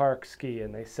a park ski,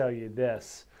 and they sell you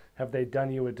this, have they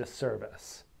done you a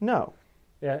disservice? No.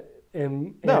 Yeah.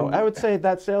 No, I would say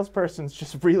that salesperson's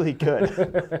just really good.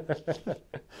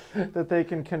 That they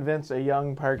can convince a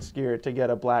young park skier to get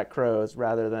a Black Crows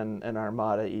rather than an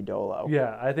Armada Edollo.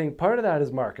 Yeah, I think part of that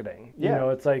is marketing. You know,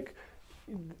 it's like,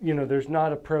 you know, there's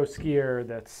not a pro skier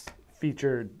that's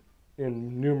featured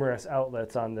in numerous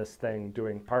outlets on this thing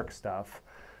doing park stuff.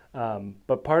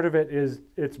 But part of it is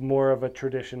it's more of a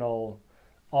traditional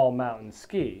all-mountain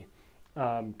ski.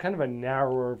 Kind of a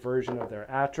narrower version of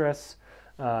their Atlas.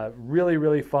 Really,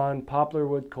 really fun. Poplar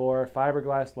wood core,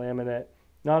 fiberglass laminate.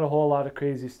 Not a whole lot of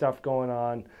crazy stuff going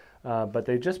on, but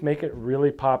they just make it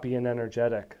really poppy and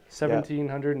energetic.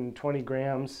 1,720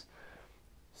 grams.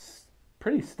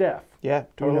 Pretty stiff. Yeah,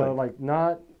 totally. You know, like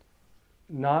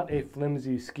not a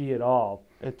flimsy ski at all.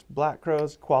 It's Black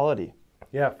Crow's quality.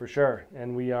 Yeah, for sure.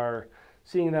 And we are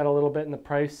seeing that a little bit in the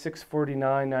price,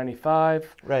 $649.95.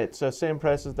 Right, so same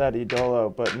price as that Edollo,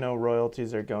 but no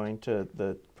royalties are going to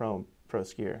the pro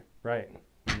skier. Right.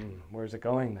 Where's it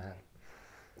going then?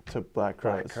 To Black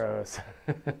Crows. Black Crows.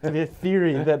 The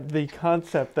theory that the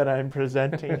concept that I'm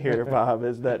presenting here, Bob,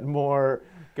 is that more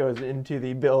goes into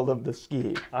the build of the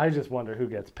ski. I just wonder who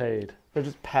gets paid. They're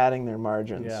just padding their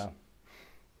margins. Yeah.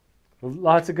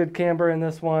 Lots of good camber in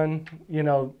this one. You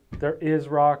know, there is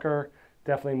rocker.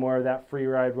 Definitely more of that free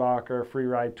ride rocker, free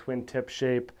ride twin tip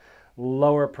shape.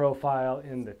 Lower profile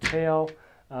in the tail.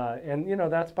 And, you know,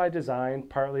 that's by design,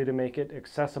 partly to make it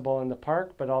accessible in the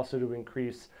park, but also to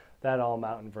increase that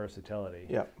all-mountain versatility.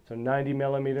 Yep. So 90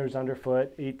 millimeters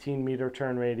underfoot, 18-meter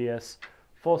turn radius,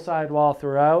 full sidewall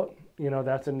throughout. You know,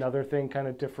 that's another thing kind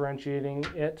of differentiating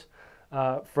it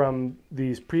from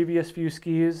these previous few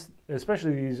skis,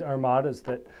 especially these Armadas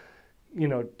that, you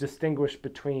know, distinguish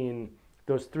between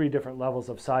those three different levels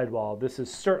of sidewall. This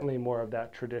is certainly more of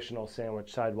that traditional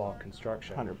sandwich sidewall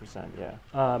construction. 100%,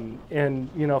 yeah. And,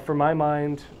 you know, for my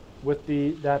mind, with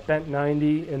that bent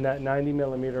 90 in that 90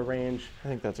 millimeter range, I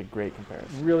think that's a great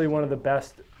comparison. really one of the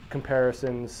best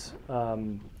comparisons.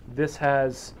 This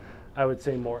has, I would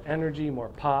say, more energy, more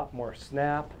pop, more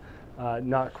snap.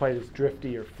 Not quite as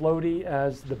drifty or floaty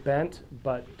as the bent,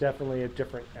 but definitely a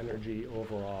different energy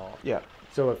overall. Yeah.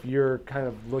 So if you're kind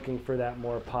of looking for that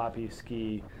more poppy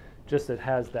ski, just that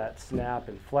has that snap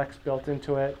and flex built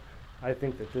into it, I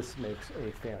think that this makes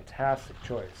a fantastic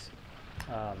choice.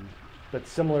 But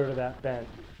similar to that bent,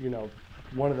 you know,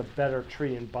 one of the better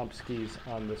tree and bump skis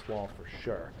on this wall for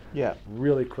sure. Yeah.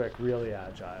 Really quick, really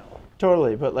agile.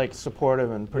 Totally, but like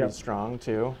supportive and pretty strong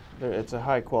too. It's a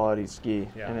high quality ski,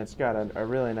 and it's got a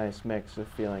really nice mix of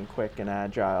feeling quick and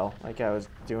agile. Like I was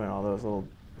doing all those little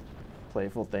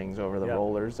playful things over the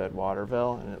rollers at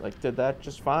Waterville, and it like did that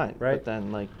just fine. Right. But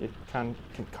then like it kind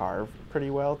of can carve pretty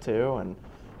well too, and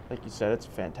like you said, it's a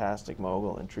fantastic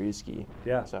mogul and tree ski.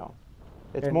 Yeah. So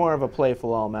it's more of a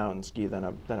playful all-mountain ski than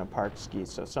a park ski,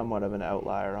 so somewhat of an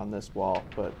outlier on this wall,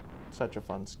 but such a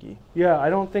fun ski. Yeah, I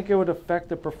don't think it would affect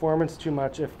the performance too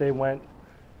much if they went,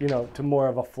 you know, to more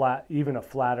of a flat, even a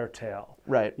flatter tail.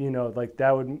 Right. You know, like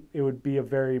it would be a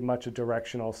very much a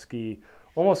directional ski,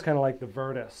 almost kind of like the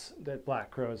Virtus that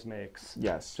Black Crows makes.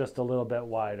 Yes. Just a little bit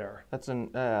wider. That's an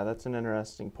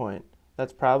interesting point.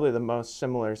 That's probably the most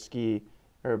similar ski,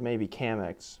 or maybe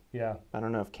Camex. Yeah. I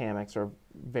don't know if Camex or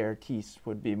Vertis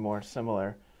would be more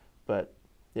similar, but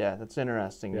yeah, that's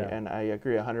interesting. Yeah. And I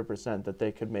agree 100% that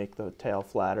they could make the tail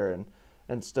flatter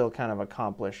and still kind of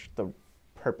accomplish the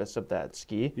purpose of that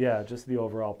ski. Yeah, just the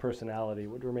overall personality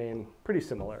would remain pretty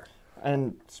similar.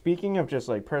 And speaking of just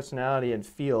like personality and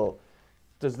feel,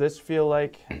 does this feel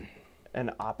like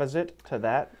an opposite to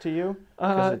that to you?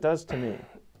 Because it does to me.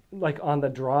 Like on the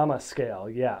drama scale,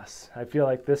 yes. I feel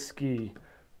like this ski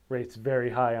rates very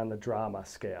high on the drama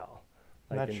scale.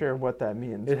 I'm not sure what that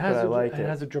means, it has but it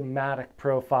has a dramatic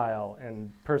profile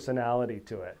and personality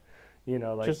to it. You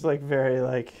know, like just like very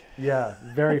like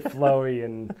very flowy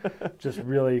and just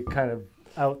really kind of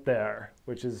out there,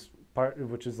 which is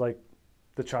like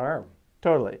the charm.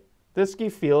 Totally. This ski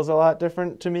feels a lot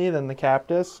different to me than the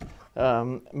Captis.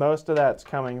 Most of that's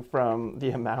coming from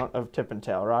the amount of tip and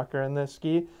tail rocker in this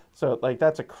ski. So like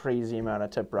that's a crazy amount of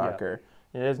tip rocker.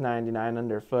 It is 99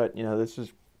 underfoot. You know,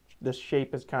 this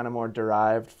shape is kind of more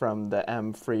derived from the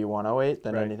M-Free 108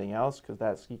 than anything else, because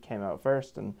that ski came out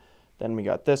first, and then we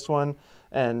got this one.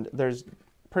 And there's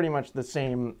pretty much the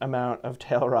same amount of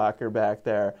tail rocker back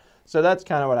there. So that's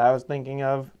kind of what I was thinking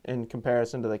of in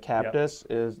comparison to the Captis,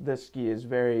 is this ski is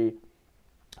very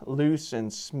loose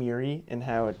and smeary in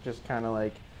how it just kind of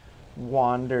like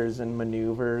wanders and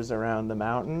maneuvers around the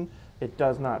mountain. it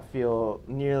does not feel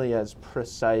nearly as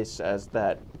precise as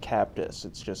that Captis.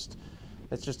 It's just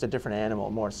a different animal,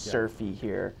 more surfy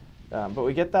here. But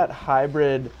we get that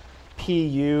hybrid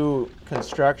PU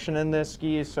construction in this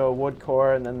ski, so wood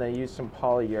core, and then they use some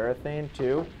polyurethane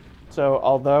too. So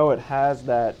although it has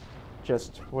that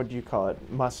just, what do you call it,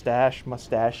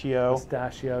 mustachio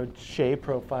shape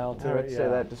profile to it. I would say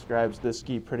that describes this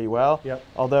ski pretty well. Yep.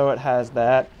 Although it has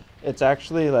that, it's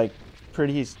actually like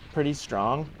pretty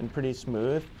strong and pretty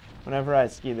smooth. Whenever I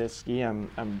ski this ski,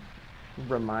 I'm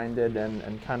reminded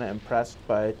and kind of impressed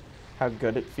by how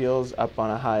good it feels up on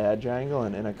a high edge angle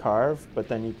and in a carve, but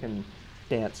then you can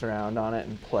dance around on it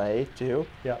and play too.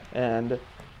 Yeah. And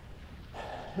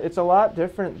it's a lot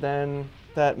different than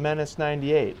that Menace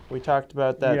 98. We talked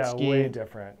about that ski. Yeah, way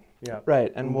different. Yeah.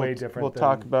 Right, and we'll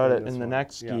talk about it in the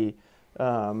next ski.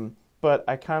 But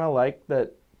I kind of like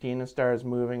that Dynastar is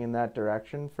moving in that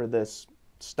direction for this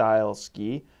style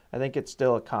ski. I think it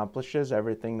still accomplishes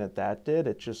everything that did.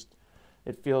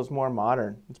 It feels more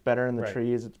modern. It's better in the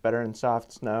trees. It's better in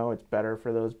soft snow. It's better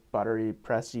for those buttery,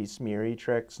 pressy, smeary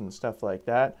tricks and stuff like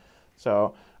that.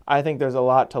 So I think there's a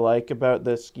lot to like about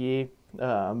this ski.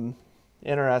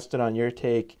 Interested on your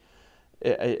take.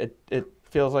 It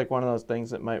feels like one of those things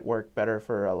that might work better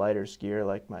for a lighter skier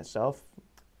like myself.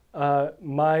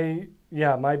 My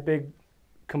big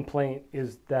complaint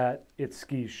is that it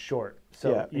skis short.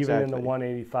 So even in the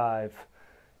 185,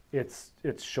 it's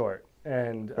short.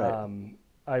 And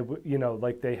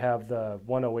like they have the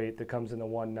 108 that comes in the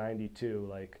 192.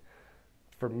 Like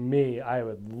for me, I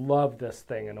would love this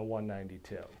thing in a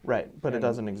 192. Right, but it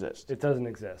doesn't exist. It doesn't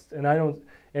exist. And I don't.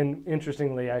 And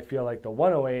interestingly, I feel like the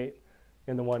 108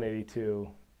 in the 182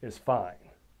 is fine.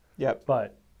 Yep.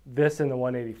 But this in the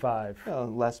 185,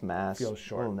 less mass, feels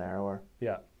short, a little narrower.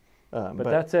 Yeah. But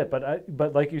that's it.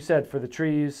 But like you said, for the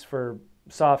trees, for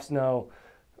soft snow,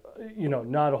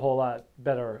 not a whole lot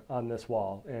better on this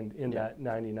wall and in that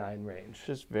 99 range.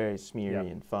 Just very smeary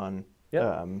and fun.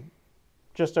 Yep.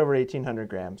 Just over 1,800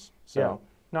 grams. So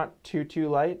not too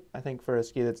light. I think for a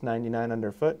ski that's 99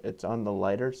 underfoot, it's on the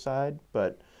lighter side.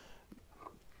 But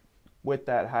with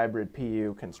that hybrid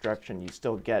PU construction, you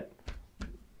still get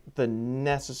the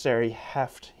necessary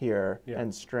heft here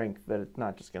and strength that it's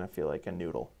not just going to feel like a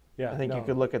noodle. Yeah, I think you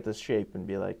could look at this shape and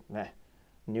be like, meh,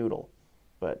 noodle.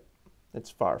 But it's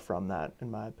far from that,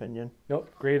 in my opinion. Nope,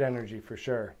 great energy for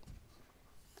sure.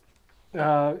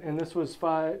 And this was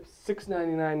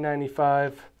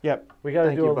 $699.95. Yep. We got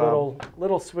to do a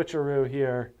little switcheroo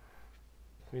here.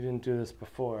 We didn't do this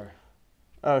before.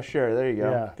 Oh, sure. There you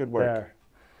go. Yeah, good work.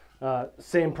 There.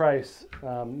 Same price.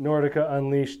 Nordica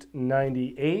Unleashed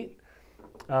 98.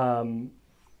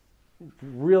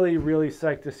 Really, really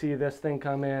psyched to see this thing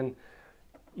come in,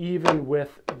 even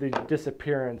with the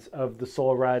disappearance of the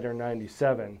Soul Rider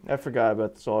 97. I forgot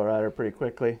about the Soul Rider pretty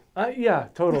quickly. Yeah,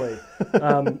 totally.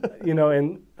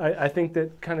 And I think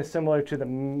that kind of similar to the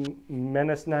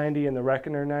Menace 90 and the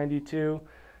Reckoner 92,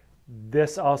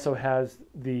 this also has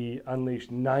the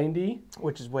Unleashed 90.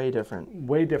 Which is way different.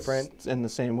 Way different. It's in the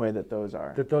same way that those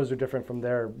are. That those are different from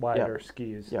their wider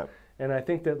skis. Yep. And I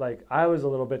think that I was a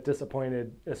little bit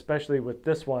disappointed, especially with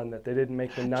this one, that they didn't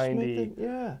make the 90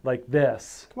 like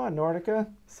this. Come on, Nordica.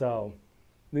 So,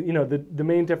 the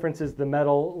main difference is the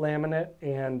metal laminate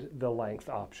and the length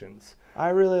options. I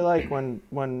really like when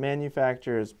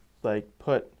manufacturers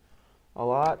put a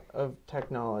lot of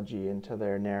technology into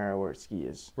their narrower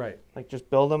skis. Right. Just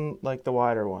build them like the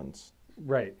wider ones.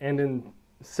 Right, and in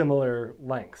similar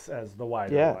lengths as the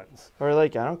wider ones. Or I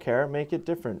don't care, make it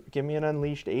different. Give me an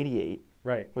Unleashed 88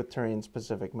 with terrain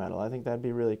specific metal. I think that'd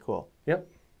be really cool. Yep.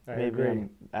 Maybe agree.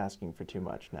 I'm asking for too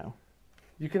much now.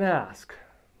 You can ask.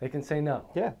 They can say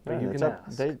no. Yeah, but you can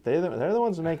ask. They're the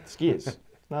ones that make the skis. It's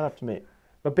not up to me.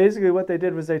 But basically what they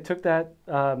did was they took that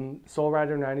Soul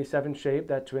Rider 97 shape,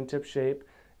 that twin tip shape,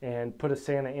 and put a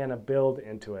Santa Ana build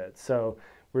into it. So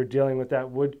we're dealing with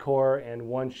that wood core and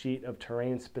one sheet of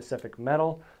terrain-specific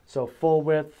metal. So full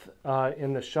width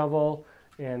in the shovel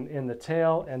and in the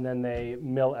tail, and then they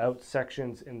mill out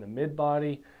sections in the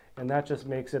mid-body, and that just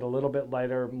makes it a little bit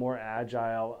lighter, more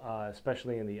agile,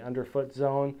 especially in the underfoot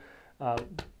zone.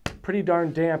 Pretty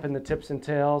darn damp in the tips and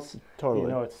tails.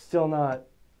 Totally. It's still not,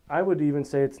 I would even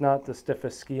say it's not the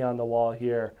stiffest ski on the wall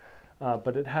here.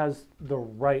 But it has the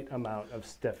right amount of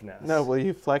stiffness. No, will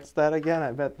you flex that again?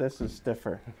 I bet this is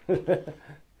stiffer.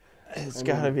 It's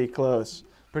got to be close.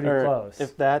 Pretty close.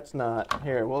 If that's not,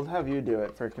 here, we'll have you do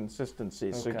it for consistency.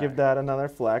 Okay. So give that another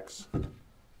flex.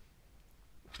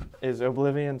 Is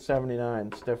Oblivion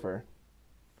 79 stiffer?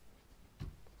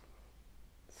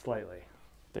 Slightly.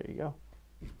 There you go.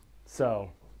 So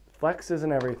flex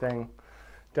isn't everything.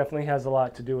 definitely has a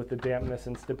lot to do with the dampness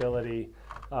and stability,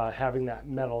 having that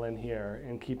metal in here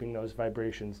and keeping those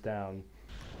vibrations down.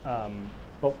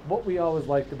 But what we always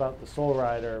liked about the Soul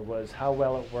Rider was how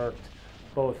well it worked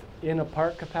both in a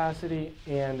park capacity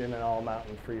and in an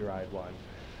all-mountain freeride one.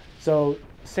 So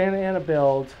Santa Ana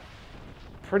build,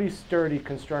 pretty sturdy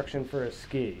construction for a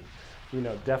ski. You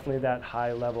know, definitely that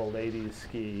high-level ladies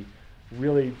ski,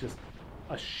 really just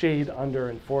a shade under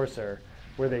Enforcer.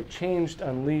 Where they changed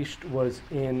Unleashed was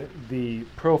in the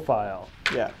profile.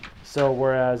 Yeah. So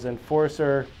whereas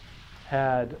Enforcer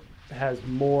has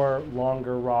more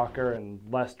longer rocker and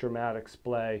less dramatic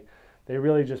splay, they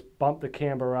really just bumped the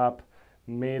camber up,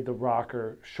 made the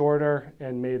rocker shorter,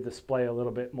 and made the splay a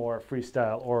little bit more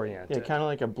freestyle oriented. Yeah, kind of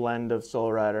like a blend of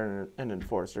Soul Rider and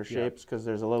Enforcer shapes, because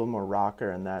there's a little more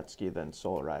rocker in that ski than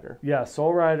Soul Rider. Yeah,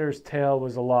 Soul Rider's tail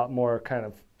was a lot more kind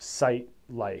of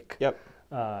sight-like. Yep.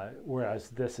 Whereas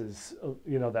this is,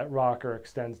 you know, that rocker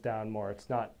extends down more. It's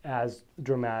not as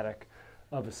dramatic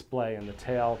of a splay in the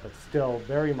tail, but still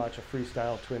very much a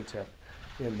freestyle twin tip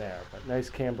in there. But nice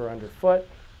camber underfoot,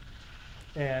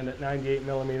 and at 98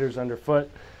 millimeters underfoot,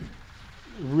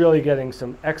 really getting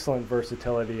some excellent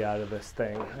versatility out of this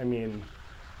thing. I mean,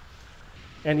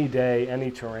 any day,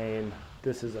 any terrain,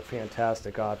 this is a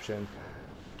fantastic option.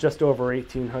 Just over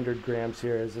 1,800 grams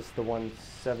here. Is this the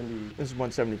 170? This is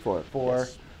 174.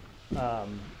 Yes.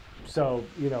 So,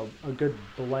 you know, a good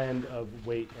blend of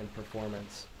weight and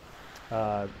performance.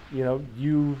 You know,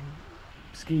 you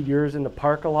skied yours in the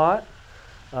park a lot.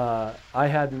 I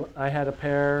had a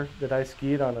pair that I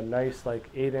skied on a nice,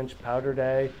 like, 8-inch powder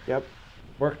day. Yep.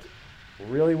 Worked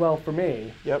really well for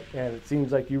me. Yep. And it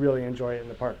seems like you really enjoy it in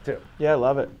the park, too. Yeah, I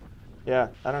love it. Yeah,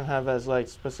 I don't have as like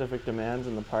specific demands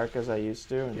in the park as I used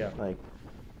to, and like,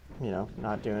 you know,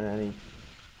 not doing any.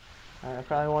 I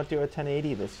probably won't do a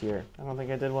 1080 this year. I don't think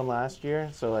I did one last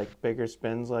year. So like bigger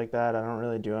spins like that, I don't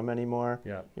really do them anymore.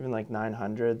 Yeah. Even like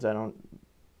 900s, I don't.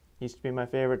 Used to be my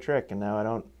favorite trick, and now I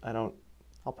don't.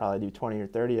 I'll probably do 20 or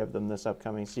 30 of them this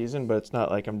upcoming season, but it's not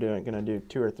like I'm gonna do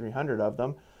 200 or 300 of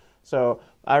them. So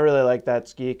I really like that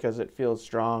ski because it feels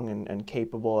strong and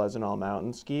capable as an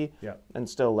all-mountain ski, and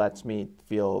still lets me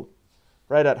feel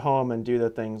right at home and do the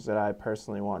things that I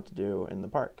personally want to do in the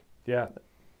park. Yeah.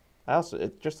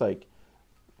 It just like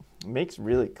makes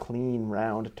really clean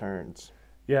round turns.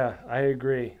 Yeah, I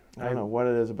agree. I don't know what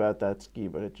it is about that ski,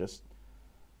 but it just...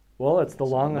 Well, it's the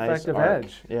long nice effective arc.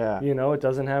 edge. Yeah. You know, it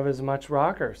doesn't have as much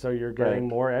rocker, so you're getting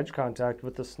more edge contact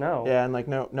with the snow. Yeah, and like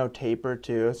no taper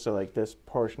too, so like this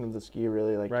portion of the ski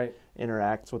really like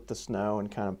interacts with the snow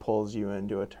and kind of pulls you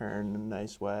into a turn in a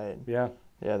nice way. Yeah.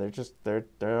 Yeah,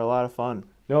 they're a lot of fun.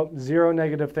 Nope, zero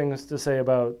negative things to say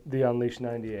about the Unleashed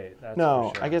 98. That's no,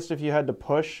 for sure. I guess if you had to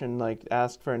push and like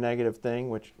ask for a negative thing,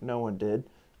 which no one did,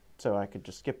 so I could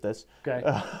just skip this. Okay.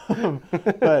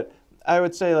 But I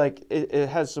would say like it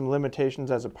has some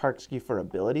limitations as a park ski for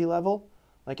ability level.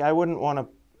 Like I wouldn't want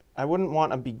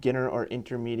a beginner or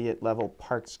intermediate level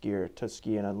park skier to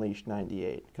ski an Unleashed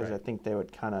 98 because I think they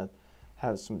would kind of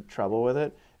have some trouble with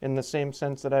it. In the same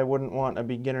sense that I wouldn't want a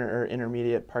beginner or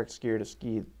intermediate park skier to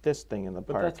ski this thing in the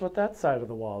park. But that's what that side of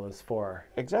the wall is for.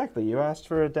 Exactly. You asked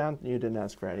for it down. You didn't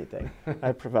ask for anything.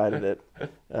 I provided it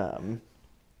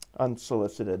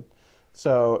unsolicited.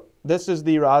 So this is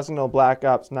the Rossignol Black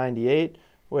Ops 98,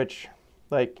 which,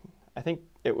 like, I think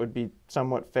it would be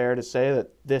somewhat fair to say that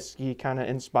this ski kind of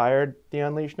inspired the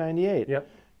Unleashed 98. Yep.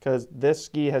 Because this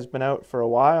ski has been out for a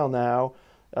while now.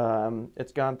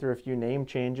 It's gone through a few name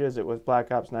changes. It was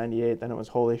Black Ops 98, then it was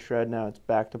Holy Shred, now it's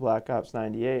back to Black Ops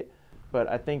 98. But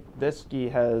I think this ski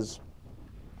has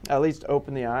at least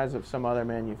opened the eyes of some other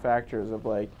manufacturers of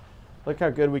like, look how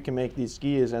good we can make these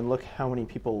skis and look how many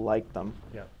people like them.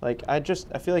 Yeah. Like I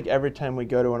feel like every time we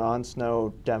go to an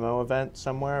on-snow demo event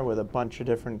somewhere with a bunch of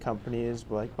different companies,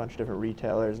 like a bunch of different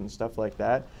retailers and stuff like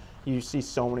that, you see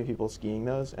so many people skiing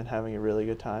those and having a really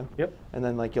good time. Yep. And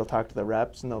then like you'll talk to the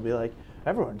reps and they'll be like,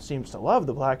 everyone seems to love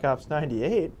the Black Ops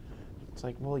 98. It's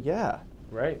like, well, yeah.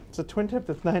 Right. It's a twin tip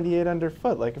that's 98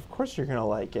 underfoot. Like, of course you're going to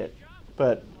like it.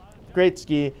 But great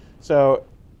ski. So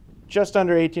just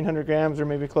under 1,800 grams or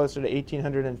maybe closer to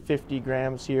 1,850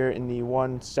 grams here in the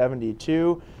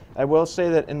 172. I will say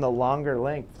that in the longer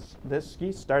lengths, this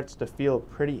ski starts to feel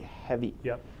pretty heavy.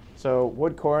 Yep. So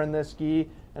wood core in this ski,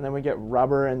 and then we get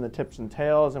rubber in the tips and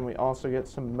tails, and we also get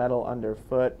some metal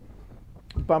underfoot,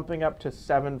 bumping up to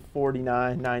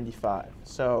 $749.95.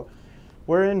 So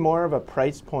we're in more of a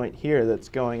price point here that's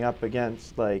going up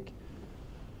against like,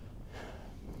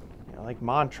 you know, like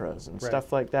Mantras and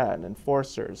stuff like that, and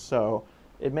Enforcers. So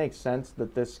it makes sense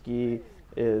that this ski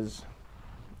is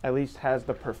at least has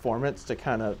the performance to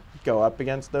kind of go up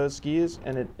against those skis,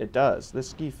 and it does. This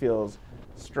ski feels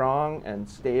strong and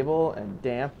stable and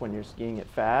damp when you're skiing it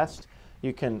fast.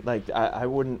 You can, like,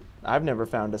 I've never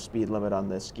found a speed limit on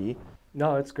this ski.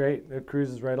 No, it's great. It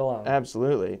cruises right along.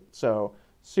 Absolutely. So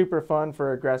super fun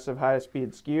for aggressive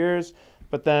high-speed skiers,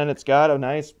 but then it's got a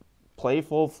nice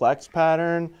playful flex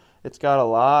pattern. It's got a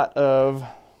lot of,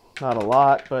 not a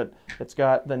lot, but it's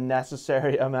got the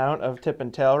necessary amount of tip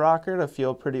and tail rocker to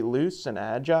feel pretty loose and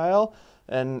agile,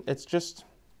 and it's just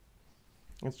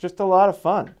a lot of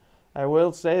fun. I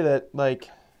will say that, like,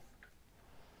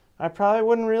 I probably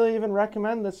wouldn't really even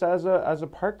recommend this as a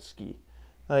park ski.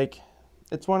 Like,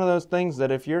 it's one of those things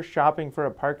that if you're shopping for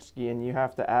a park ski and you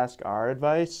have to ask our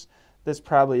advice, this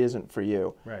probably isn't for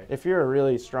you. Right. If you're a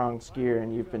really strong skier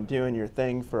and you've been doing your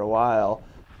thing for a while,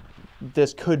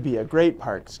 this could be a great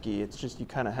park ski. It's just you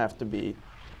kind of have to be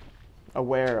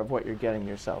aware of what you're getting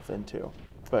yourself into.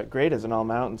 But great as an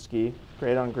all-mountain ski,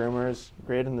 great on groomers,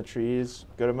 great in the trees,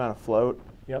 good amount of float.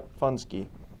 Yep. Fun ski.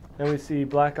 Then we see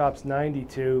Black Ops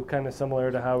 92, kind of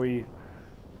similar to how we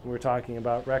were talking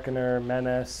about Reckoner,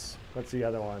 Menace. What's the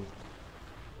other one?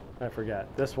 I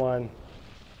forget. This one,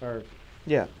 or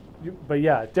Yeah. but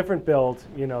yeah, different build.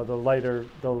 You know, the lighter,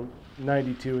 the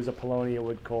 92 is a Polonia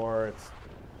wood core. It's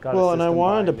got Well, a and I system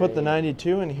wanted to put the binding.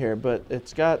 92 in here, but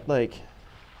it's got like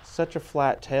such a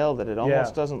flat tail that it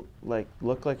almost doesn't like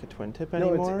look like a twin tip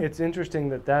anymore. No, it's interesting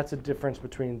that that's a difference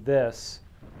between this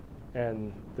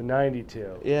and the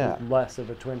 92. Yeah. It's less of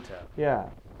a twin tip. Yeah,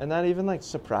 and that even like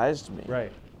surprised me.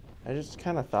 Right. I just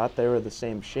kind of thought they were the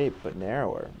same shape but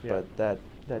narrower. Yeah. But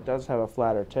that does have a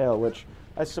flatter tail, which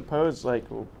I suppose, like,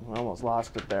 I almost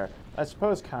lost it there. I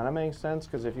suppose kind of makes sense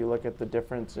because if you look at the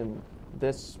difference in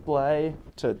this splay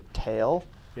to tail,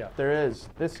 Yeah.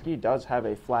 this ski does have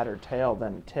a flatter tail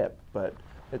than tip, but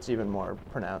it's even more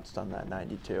pronounced on that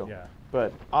 92. Yeah.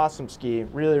 But awesome ski,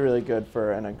 really, really good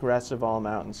for an aggressive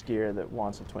all-mountain skier that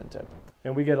wants a twin tip.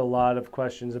 And we get a lot of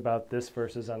questions about this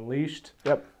versus Unleashed.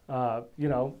 Yep. You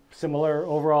know, similar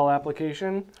overall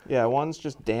application. Yeah, one's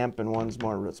just damp and one's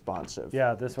more responsive.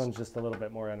 Yeah, this one's just a little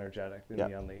bit more energetic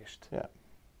than the Unleashed. Yeah.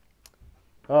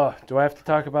 Oh, do I have to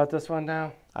talk about this one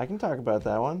now? I can talk about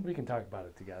that one. We can talk about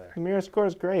it together. The Mirus core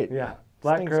is great. Yeah,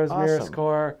 Black Crow's Mirus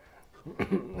core.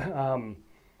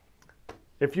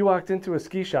 If you walked into a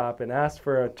ski shop and asked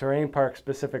for a terrain park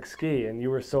specific ski and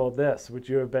you were sold this, would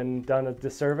you have been done a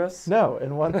disservice? No,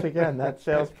 and once again, that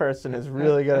salesperson is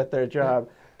really good at their job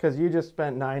because you just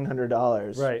spent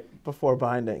 $900 before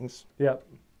bindings. Yep.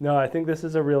 No, I think this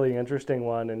is a really interesting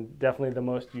one and definitely the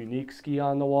most unique ski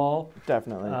on the wall.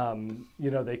 Definitely.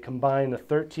 You know, they combine a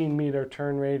 13-meter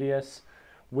turn radius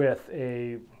with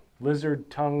a lizard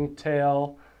tongue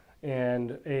tail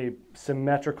and a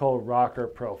symmetrical rocker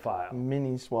profile.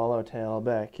 Mini swallowtail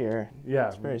back here. Yeah.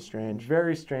 It's very strange.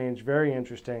 Very strange, very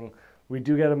interesting. We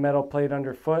do get a metal plate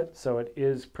underfoot, so it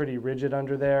is pretty rigid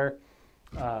under there.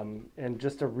 And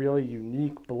just a really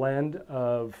unique blend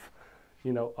of,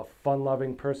 you know, a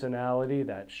fun-loving personality,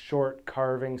 that short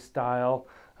carving style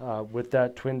with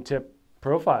that twin tip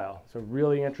profile. It's a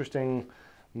really interesting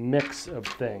mix of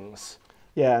things.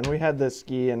 Yeah, and we had this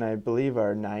ski in, I believe,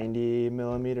 our 90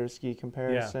 millimeter ski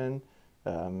comparison.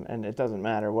 Yeah. And it doesn't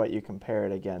matter what you compare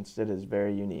it against. It is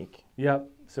very unique. Yep.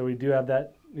 So we do have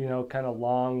that, you know, kind of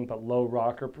long but low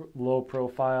rocker, low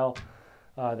profile.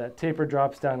 That taper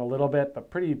drops down a little bit,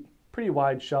 but pretty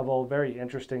wide shovel. Very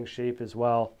interesting shape as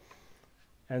well.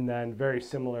 And then very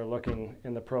similar looking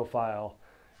in the profile.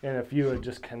 And if you had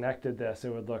just connected this, it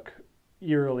would look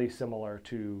eerily similar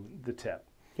to the tip.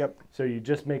 Yep. So you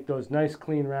just make those nice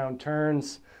clean round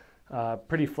turns,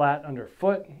 pretty flat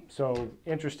underfoot. So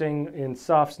interesting in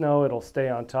soft snow, it'll stay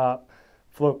on top,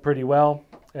 float pretty well.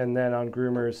 And then on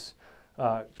groomers,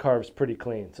 carves pretty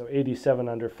clean. So 87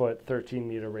 underfoot,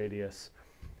 13-meter radius.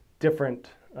 Different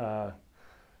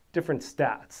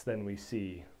stats than we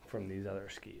see from these other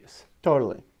skis.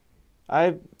 Totally.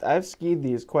 I've skied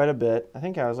these quite a bit. I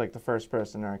think I was like the first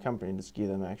person in our company to ski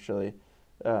them, actually.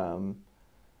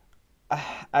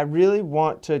 I really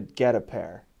want to get a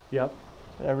pair. Yep.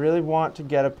 I really want to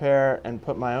get a pair and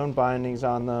put my own bindings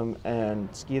on them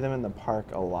and ski them in the park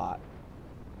a lot.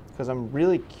 Because I'm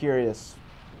really curious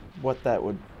what that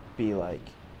would be like.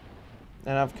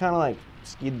 And I've kind of like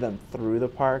skied them through the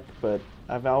park, but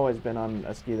I've always been on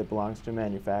a ski that belongs to a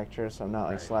manufacturer, so I'm not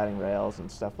like sliding rails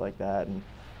and stuff like that, and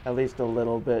at least a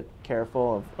little bit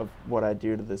careful of what I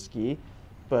do to the ski.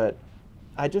 But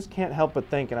I just can't help but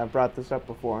think, and I've brought this up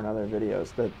before in other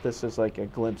videos, that this is like a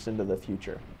glimpse into the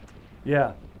future.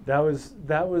 Yeah, that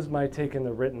was my take in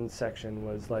the written section,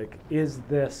 was like, is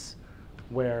this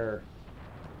where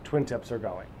twin tips are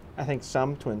going. I think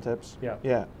some twin tips. Yeah.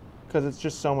 Yeah. Because it's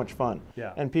just so much fun.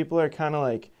 Yeah. And people are kind of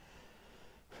like,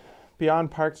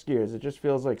 beyond park skiers, it just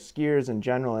feels like skiers in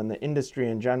general and the industry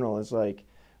in general is like,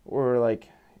 we're like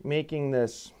making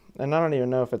this, and I don't even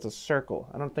know if it's a circle.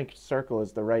 I don't think circle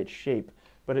is the right shape,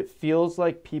 but it feels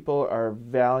like people are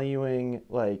valuing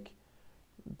like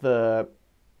the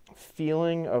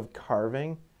feeling of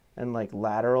carving and like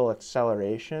lateral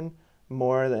acceleration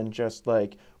more than just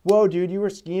like, whoa, dude, you were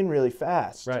skiing really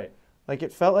fast. Right. Like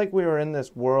it felt like we were in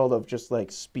this world of just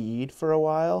like speed for a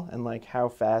while and like how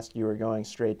fast you were going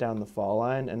straight down the fall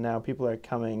line, and now people are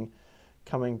coming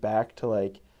back to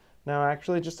like, now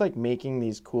actually just like making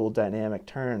these cool dynamic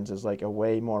turns is like a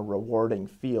way more rewarding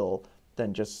feel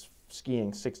than just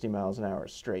skiing 60 miles an hour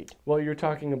straight. Well, you're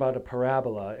talking about a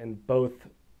parabola in both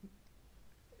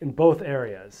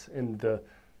areas,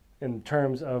 in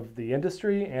terms of the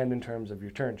industry and in terms of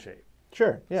your turn shape.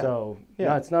 Sure, yeah. So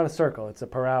no, it's not a circle, it's a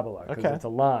parabola, because it's a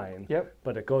line,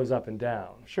 but it goes up and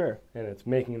down. Sure. And it's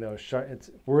making those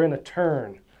we're in a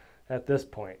turn at this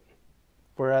point.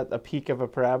 We're at the peak of a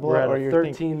parabola? We're at a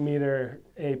 13-meter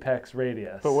apex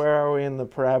radius. But where are we in the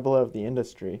parabola of the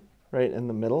industry? Right in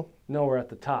the middle? No, we're at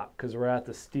the top, because we're at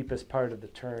the steepest part of the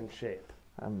turn shape.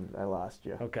 I lost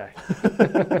you. Okay.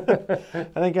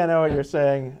 I think I know what you're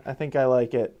saying. I think I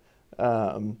like it.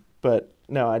 But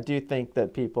no, I do think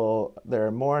that there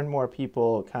are more and more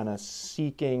people kind of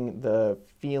seeking the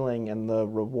feeling and the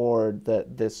reward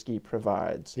that this ski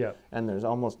provides. Yeah. And there's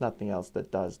almost nothing else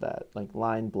that does that. Like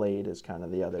Line Blade is kind of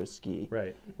the other ski.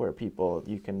 Right. Where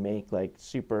you can make like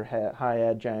super high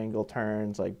edge angle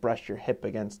turns, like brush your hip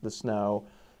against the snow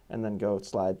and then go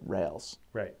slide rails.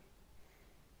 Right.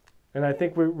 And I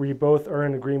think we both are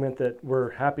in agreement that we're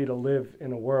happy to live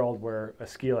in a world where a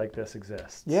ski like this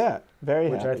exists. Yeah, very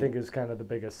happy. Which I think is kind of the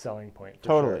biggest selling point.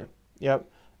 Totally. Sure. Yep.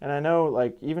 And I know,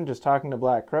 like, even just talking to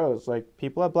Black Crows, like,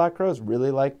 people at Black Crows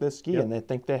really like this ski and they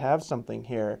think they have something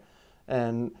here.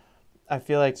 And I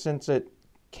feel like since it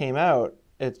came out,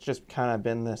 it's just kind of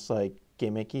been this, like,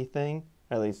 gimmicky thing.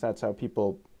 At least that's how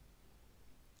people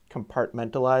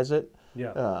compartmentalize it.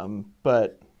 Yeah.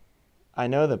 But I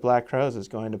know that Black Crows is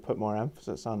going to put more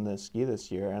emphasis on this ski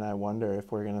this year, and I wonder if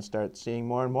we're going to start seeing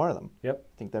more and more of them. Yep.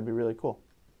 I think that'd be really cool.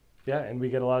 Yeah, and we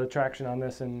get a lot of traction on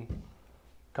this in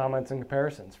comments and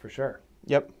comparisons, for sure.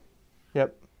 Yep.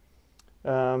 Yep.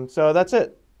 So that's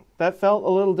it. That felt a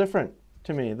little different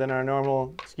to me than our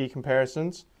normal ski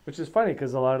comparisons. Which is funny,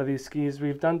 because a lot of these skis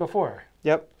we've done before.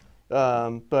 Yep.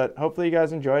 But hopefully you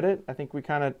guys enjoyed it. I think we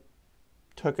kind of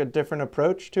took a different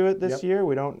approach to it this year.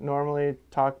 We don't normally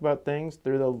talk about things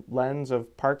through the lens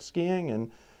of park skiing,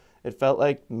 and it felt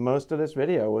like most of this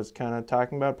video was kind of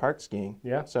talking about park skiing.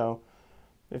 Yeah. So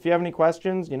if you have any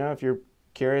questions, if you're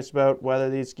curious about whether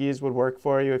these skis would work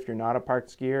for you, if you're not a park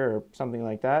skier or something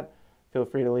like that, feel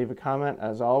free to leave a comment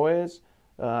as always.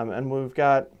 And we've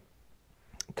got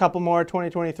a couple more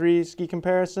 2023 ski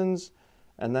comparisons,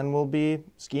 and then we'll be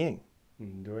skiing.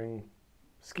 Doing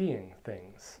skiing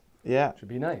things. Yeah. Should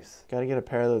be nice. Got to get a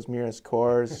pair of those Mirus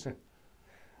cores.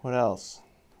 What else?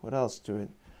 What else do it?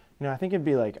 I think it'd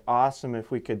be like awesome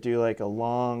if we could do like a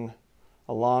long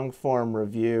form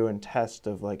review and test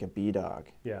of like a BDog.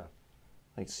 Yeah.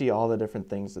 Like see all the different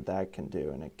things that can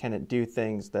do, and can it do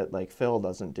things that like Phil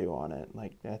doesn't do on it?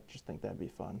 Like I just think that'd be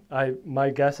fun. My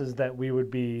guess is that we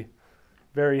would be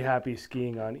very happy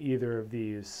skiing on either of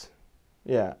these.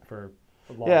 Yeah. For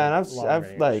a long, yeah, and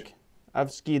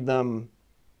I've skied them,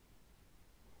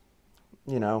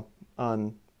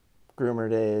 on groomer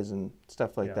days and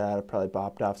stuff like that. I've probably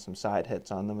bopped off some side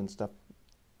hits on them and stuff,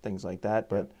 things like that.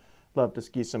 But love to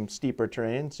ski some steeper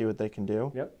terrain, see what they can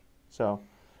do. Yep. So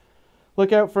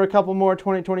look out for a couple more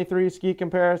 2023 ski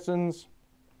comparisons.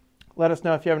 Let us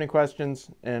know if you have any questions,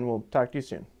 and we'll talk to you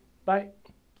soon. Bye.